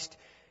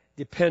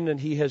Christ-dependent.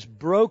 He has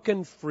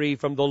broken free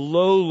from the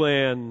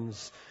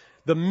lowlands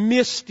the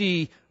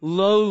misty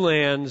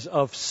lowlands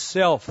of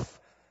self,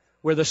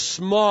 where the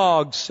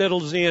smog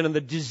settles in and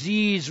the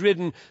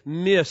disease-ridden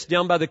mist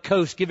down by the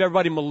coast give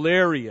everybody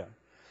malaria.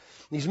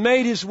 He's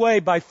made his way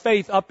by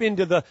faith up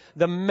into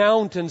the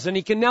mountains, and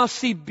he can now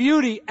see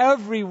beauty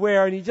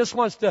everywhere, and he just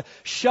wants to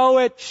show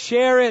it,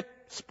 share it,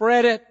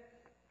 spread it.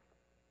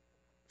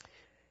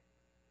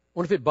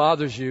 What if it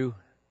bothers you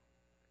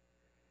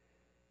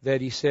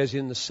that he says,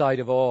 in the sight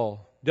of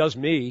all? Does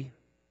me.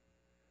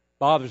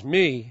 Bothers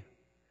me.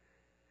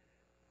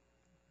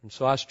 And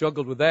so I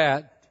struggled with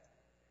that.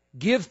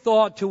 Give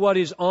thought to what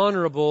is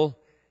honorable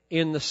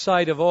in the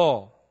sight of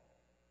all.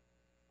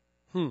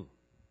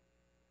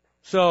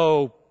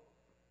 So,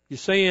 you're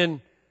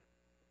saying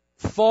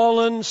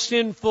fallen,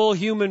 sinful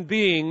human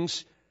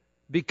beings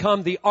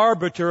become the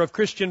arbiter of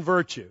Christian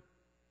virtue.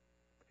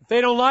 If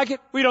they don't like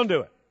it, we don't do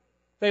it.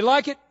 If they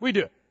like it, we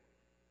do it.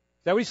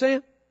 Is that what he's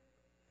saying?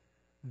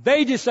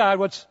 They decide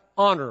what's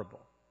honorable.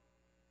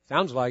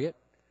 Sounds like it.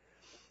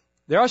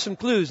 There are some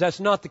clues that's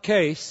not the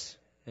case,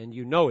 and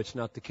you know it's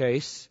not the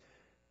case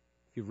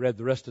if you've read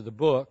the rest of the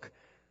book.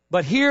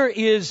 But here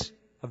is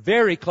a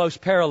very close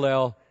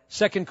parallel,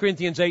 2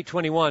 Corinthians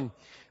 8:21,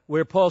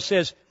 where Paul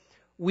says,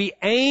 we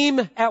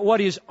aim at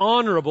what is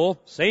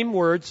honorable, same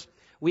words,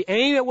 we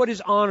aim at what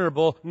is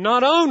honorable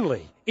not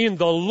only in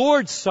the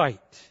Lord's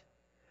sight,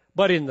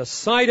 but in the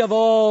sight of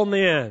all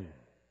men.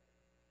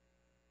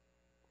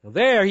 Now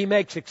there he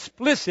makes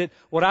explicit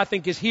what I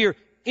think is here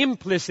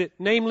implicit,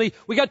 namely,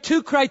 we got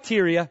two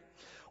criteria.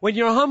 When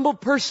you're a humble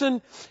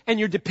person and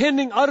you're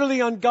depending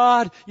utterly on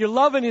God, you're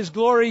loving His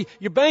glory,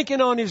 you're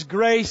banking on His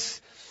grace,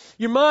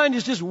 your mind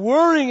is just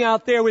whirring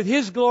out there with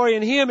His glory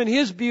and Him and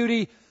His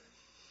beauty,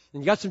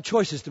 and you got some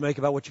choices to make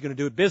about what you're going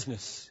to do at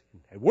business,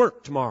 at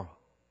work tomorrow,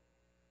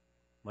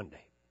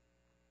 Monday.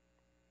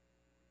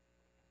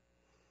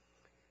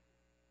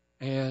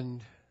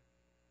 And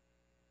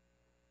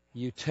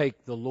you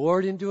take the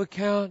Lord into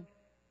account.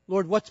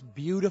 Lord, what's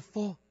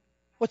beautiful?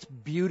 What's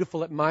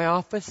beautiful at my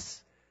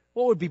office?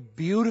 What would be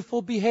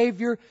beautiful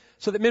behavior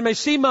so that men may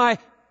see my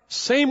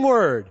same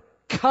word,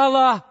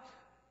 kala,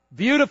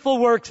 beautiful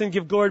works, and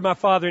give glory to my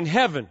Father in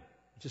heaven,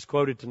 just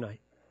quoted tonight.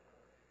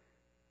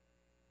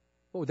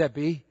 What would that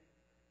be?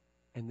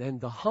 And then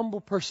the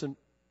humble person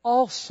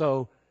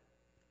also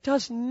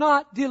does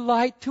not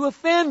delight to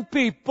offend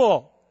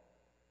people.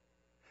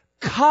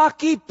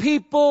 Cocky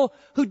people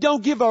who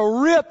don't give a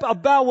rip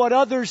about what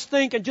others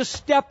think and just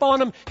step on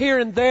them here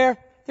and there,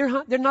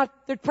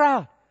 they're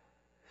proud.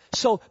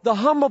 So the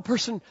humble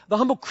person, the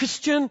humble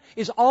Christian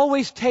is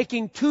always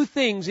taking two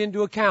things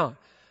into account.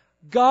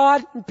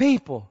 God and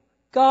people.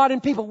 God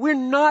and people. We're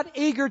not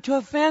eager to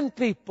offend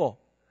people.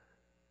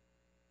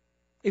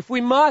 If we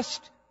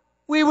must,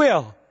 we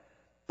will.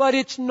 But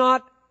it's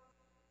not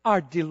our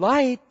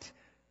delight.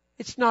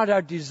 It's not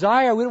our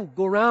desire. We don't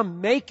go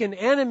around making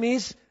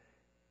enemies.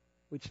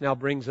 Which now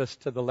brings us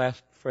to the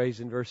last phrase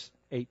in verse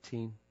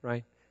 18,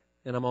 right?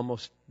 And I'm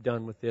almost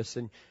done with this.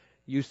 And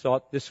you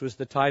thought this was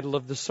the title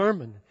of the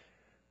sermon,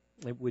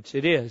 which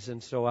it is.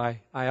 And so I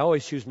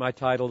always choose my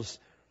titles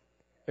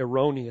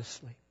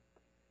erroneously,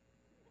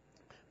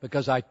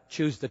 because I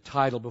choose the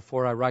title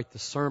before I write the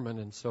sermon.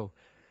 And so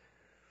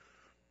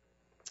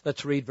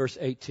let's read verse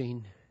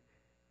 18.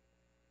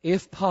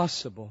 If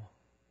possible,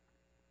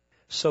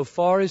 so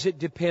far as it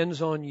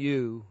depends on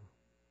you,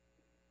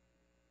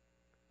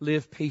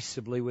 live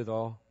peaceably with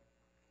all.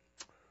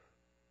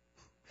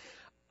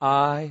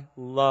 I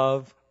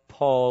love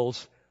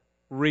Paul's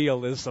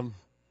realism.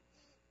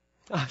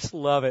 I just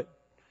love it.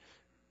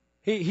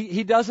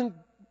 He doesn't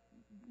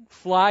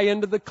fly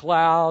into the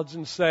clouds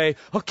and say,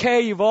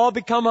 okay, you've all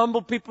become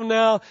humble people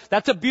now.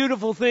 That's a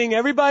beautiful thing.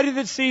 Everybody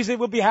that sees it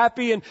will be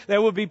happy and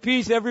there will be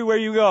peace everywhere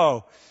you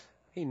go.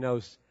 He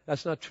knows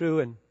that's not true,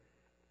 and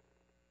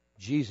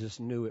Jesus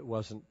knew it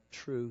wasn't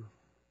true.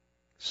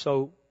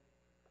 So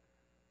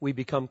we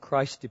become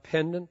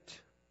Christ-dependent,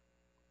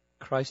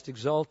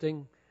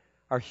 Christ-exalting.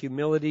 Our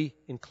humility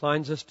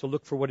inclines us to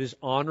look for what is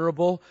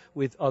honorable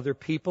with other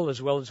people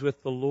as well as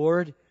with the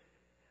Lord.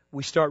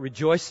 We start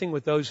rejoicing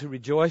with those who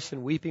rejoice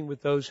and weeping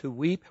with those who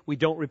weep. We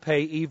don't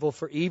repay evil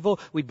for evil.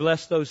 We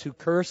bless those who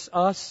curse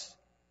us.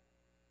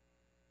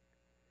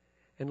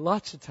 And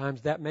lots of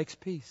times that makes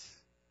peace.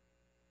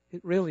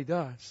 It really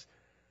does.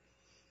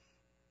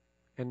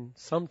 And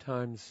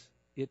sometimes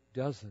it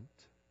doesn't.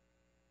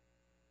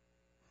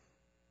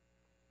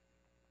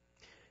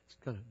 It's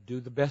going to do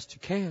the best you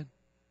can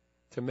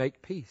to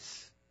make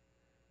peace.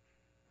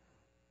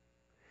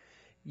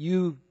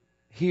 You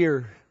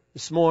here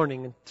this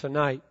morning and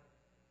tonight,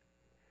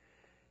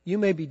 you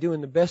may be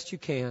doing the best you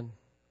can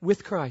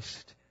with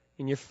Christ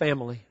in your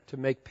family to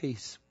make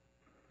peace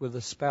with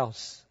a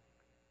spouse,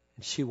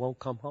 and she won't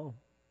come home.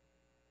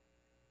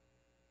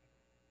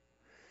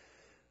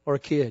 Or a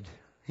kid,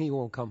 he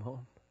won't come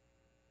home.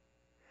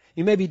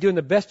 You may be doing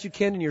the best you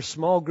can in your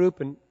small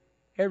group, and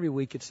every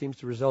week it seems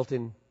to result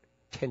in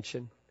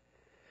tension.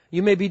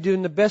 You may be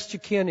doing the best you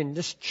can in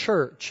this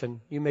church, and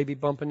you may be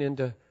bumping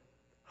into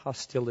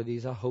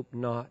hostilities. I hope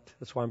not.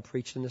 That's why I'm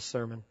preaching this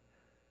sermon.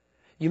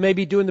 You may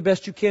be doing the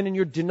best you can in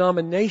your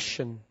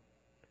denomination.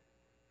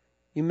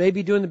 You may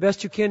be doing the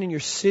best you can in your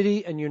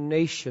city and your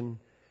nation,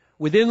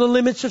 within the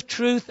limits of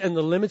truth and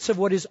the limits of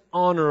what is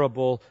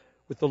honorable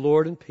with the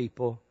Lord and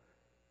people,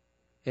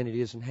 and it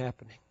isn't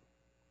happening.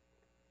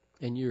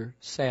 And you're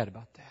sad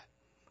about that.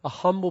 A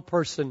humble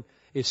person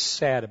is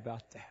sad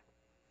about that.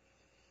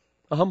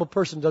 A humble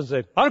person doesn't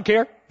say, I don't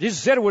care. Jesus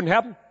said it wouldn't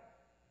happen.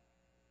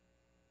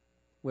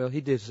 Well,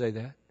 He did say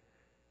that.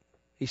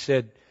 He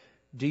said,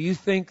 do you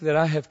think that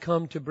I have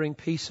come to bring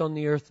peace on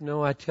the earth?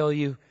 No, I tell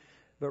you,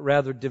 but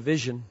rather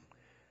division.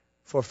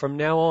 For from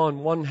now on,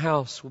 one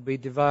house will be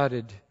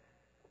divided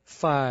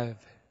 5,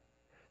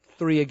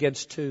 3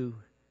 against 2,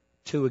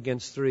 2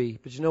 against 3.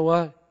 But you know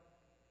what?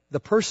 The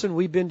person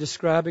we've been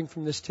describing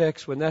from this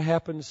text, when that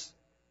happens,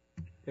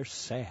 they're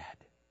sad.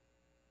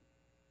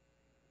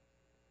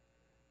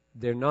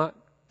 They're not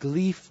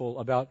gleeful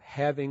about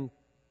having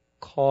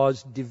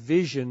caused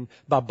division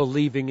by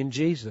believing in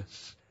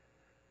Jesus.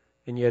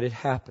 And yet it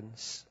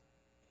happens.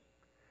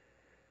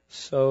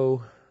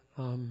 So,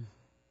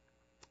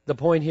 the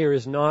point here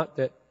is not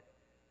that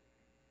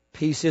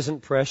peace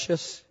isn't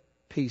precious.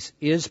 Peace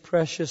is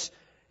precious.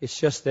 It's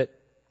just that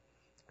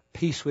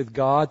peace with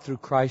God through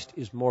Christ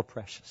is more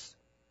precious.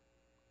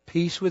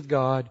 Peace with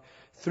God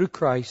through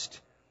Christ,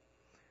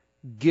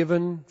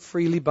 given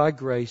freely by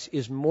grace,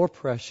 is more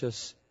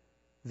precious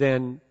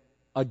than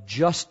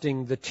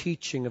adjusting the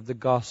teaching of the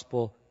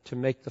gospel to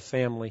make the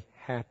family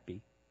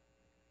happy.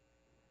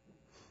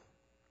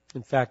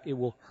 In fact, it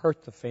will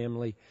hurt the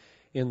family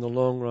in the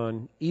long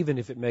run, even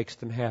if it makes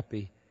them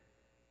happy,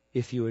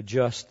 if you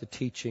adjust the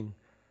teaching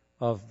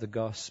of the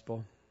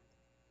gospel.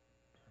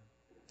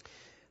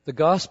 The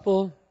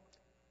gospel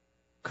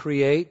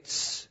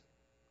creates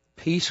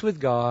peace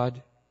with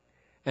God,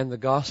 and the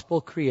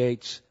gospel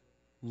creates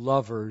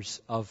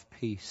lovers of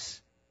peace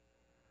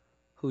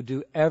who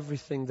do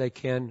everything they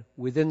can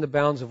within the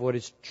bounds of what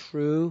is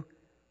true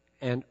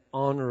and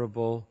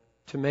honorable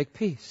to make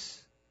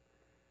peace.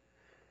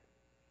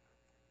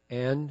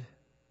 And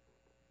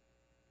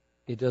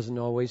it doesn't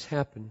always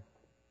happen.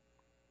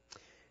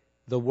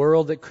 The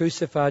world that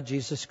crucified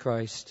Jesus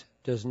Christ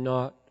does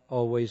not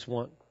always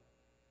want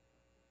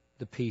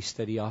the peace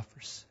that He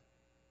offers.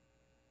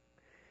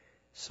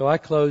 So I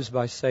close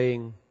by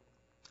saying,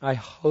 I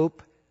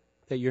hope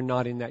that you're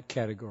not in that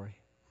category.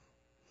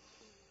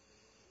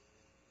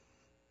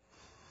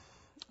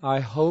 I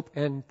hope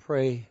and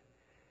pray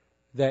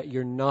that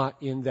you're not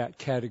in that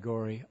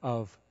category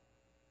of,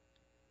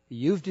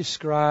 you've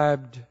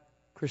described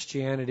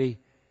Christianity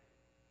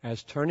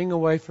as turning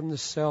away from the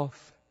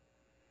self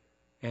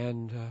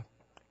and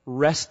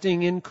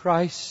resting in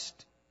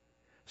Christ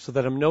so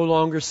that I'm no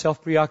longer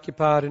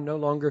self-preoccupied and no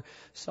longer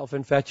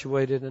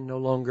self-infatuated and no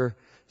longer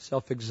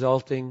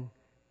self-exalting.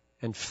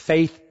 And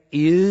faith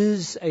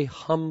is a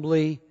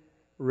humbly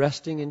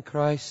resting in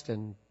Christ,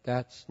 and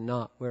that's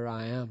not where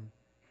I am.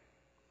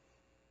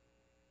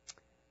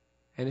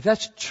 And if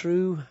that's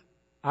true,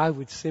 I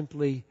would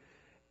simply,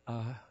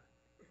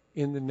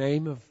 in the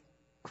name of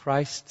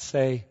Christ,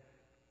 say,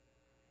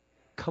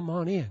 come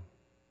on in.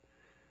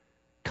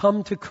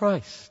 Come to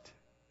Christ.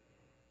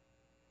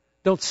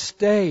 Don't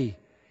stay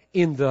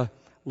in the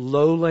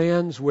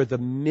lowlands where the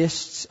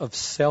mists of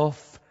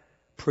self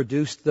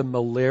produce the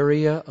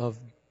malaria of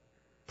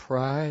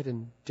pride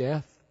and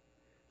death.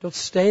 Don't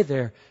stay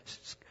there.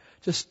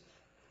 Just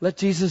let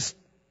Jesus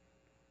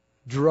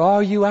draw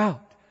you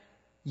out.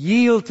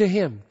 Yield to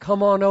Him.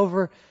 Come on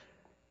over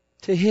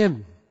to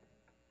Him.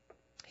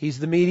 He's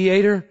the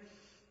mediator.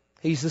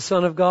 He's the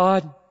Son of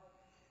God.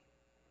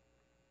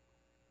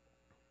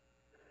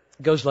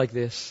 It goes like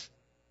this.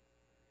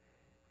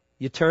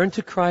 You turn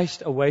to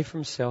Christ away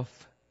from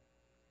self.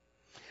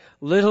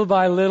 Little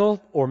by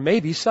little, or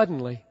maybe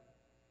suddenly.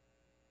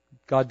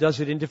 God does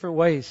it in different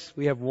ways.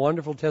 We have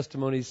wonderful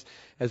testimonies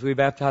as we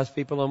baptize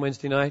people on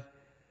Wednesday night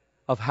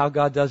of how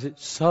God does it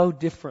so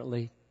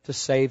differently to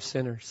save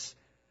sinners,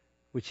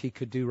 which He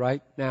could do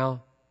right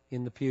now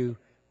in the pew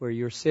where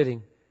you're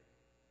sitting.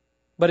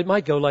 But it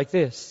might go like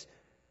this.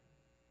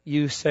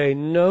 You say,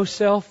 no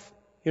self,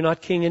 you're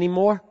not king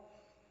anymore.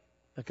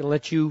 I'm not going to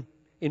let you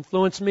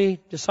influence me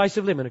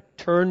decisively. I'm going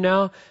to turn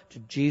now to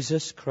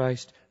Jesus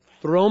Christ.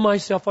 Throw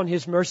myself on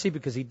His mercy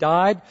because He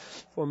died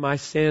for my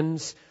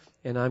sins.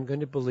 And I'm going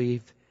to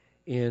believe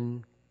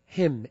in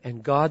Him.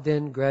 And God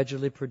then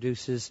gradually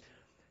produces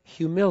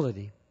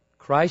humility.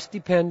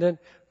 Christ-dependent,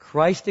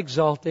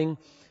 Christ-exalting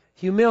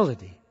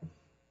humility.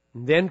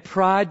 And then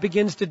pride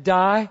begins to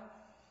die.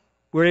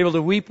 We're able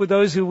to weep with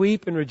those who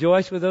weep and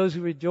rejoice with those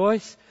who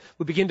rejoice.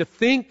 We begin to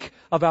think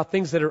about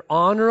things that are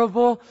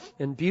honorable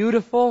and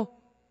beautiful.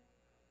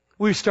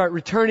 We start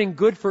returning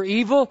good for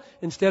evil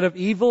instead of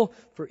evil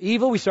for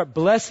evil. We start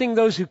blessing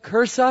those who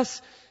curse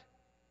us.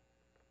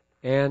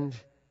 And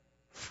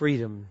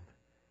freedom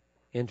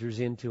enters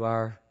into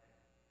our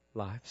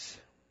lives.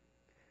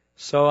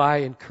 So I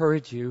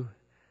encourage you,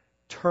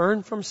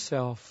 turn from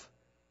self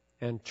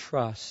and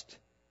trust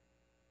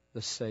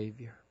the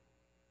Savior.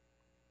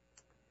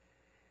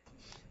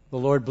 The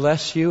Lord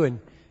bless you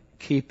and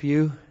keep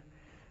you.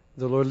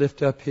 the Lord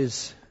lift up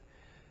His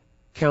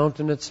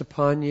countenance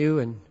upon you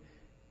and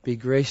be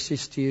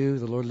gracious to you.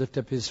 The Lord lift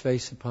up His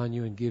face upon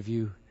you and give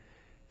you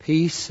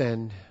peace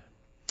and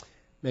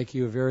make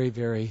you a very,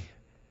 very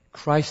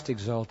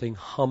Christ-exalting,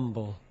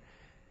 humble,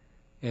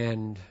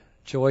 and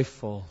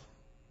joyful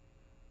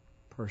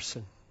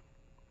person.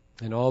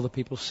 And all the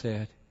people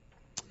said,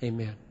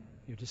 Amen.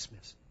 You're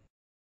dismissed.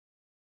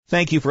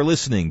 Thank you for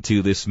listening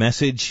to this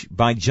message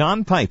by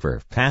John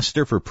Piper,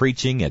 pastor for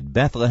preaching at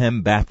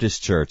Bethlehem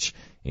Baptist Church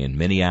in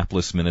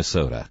Minneapolis,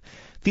 Minnesota.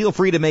 Feel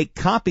free to make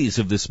copies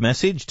of this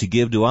message to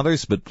give to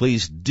others, but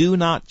please do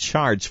not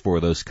charge for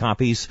those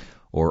copies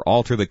or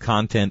alter the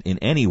content in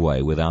any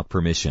way without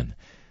permission.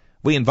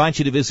 We invite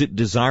you to visit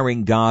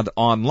Desiring God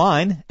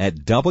online at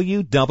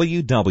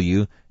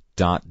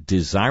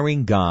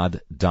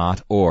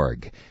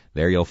www.desiringgod.org.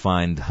 There you'll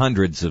find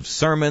hundreds of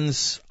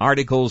sermons,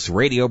 articles,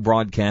 radio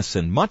broadcasts,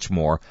 and much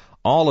more,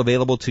 all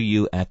available to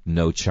you at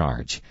no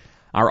charge.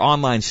 Our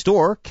online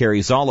store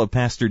carries all of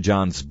Pastor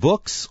John's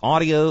books,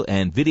 audio,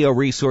 and video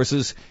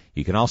resources.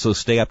 You can also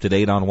stay up to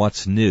date on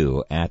what's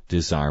new at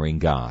Desiring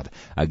God.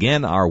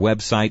 Again, our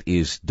website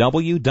is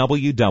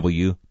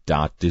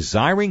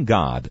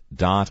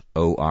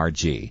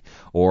www.desiringgod.org.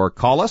 Or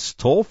call us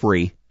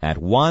toll-free at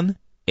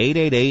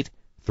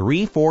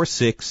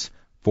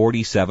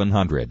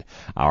 1-888-346-4700.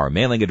 Our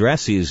mailing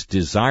address is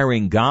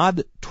Desiring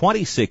God,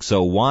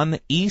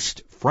 2601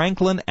 East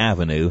Franklin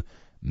Avenue,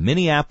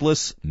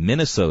 Minneapolis,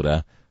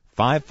 Minnesota,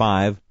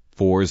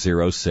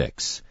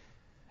 55406.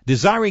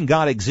 Desiring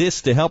God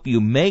exists to help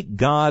you make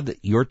God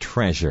your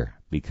treasure,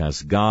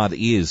 because God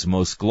is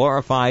most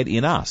glorified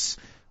in us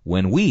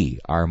when we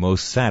are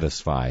most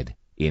satisfied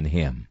in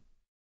Him.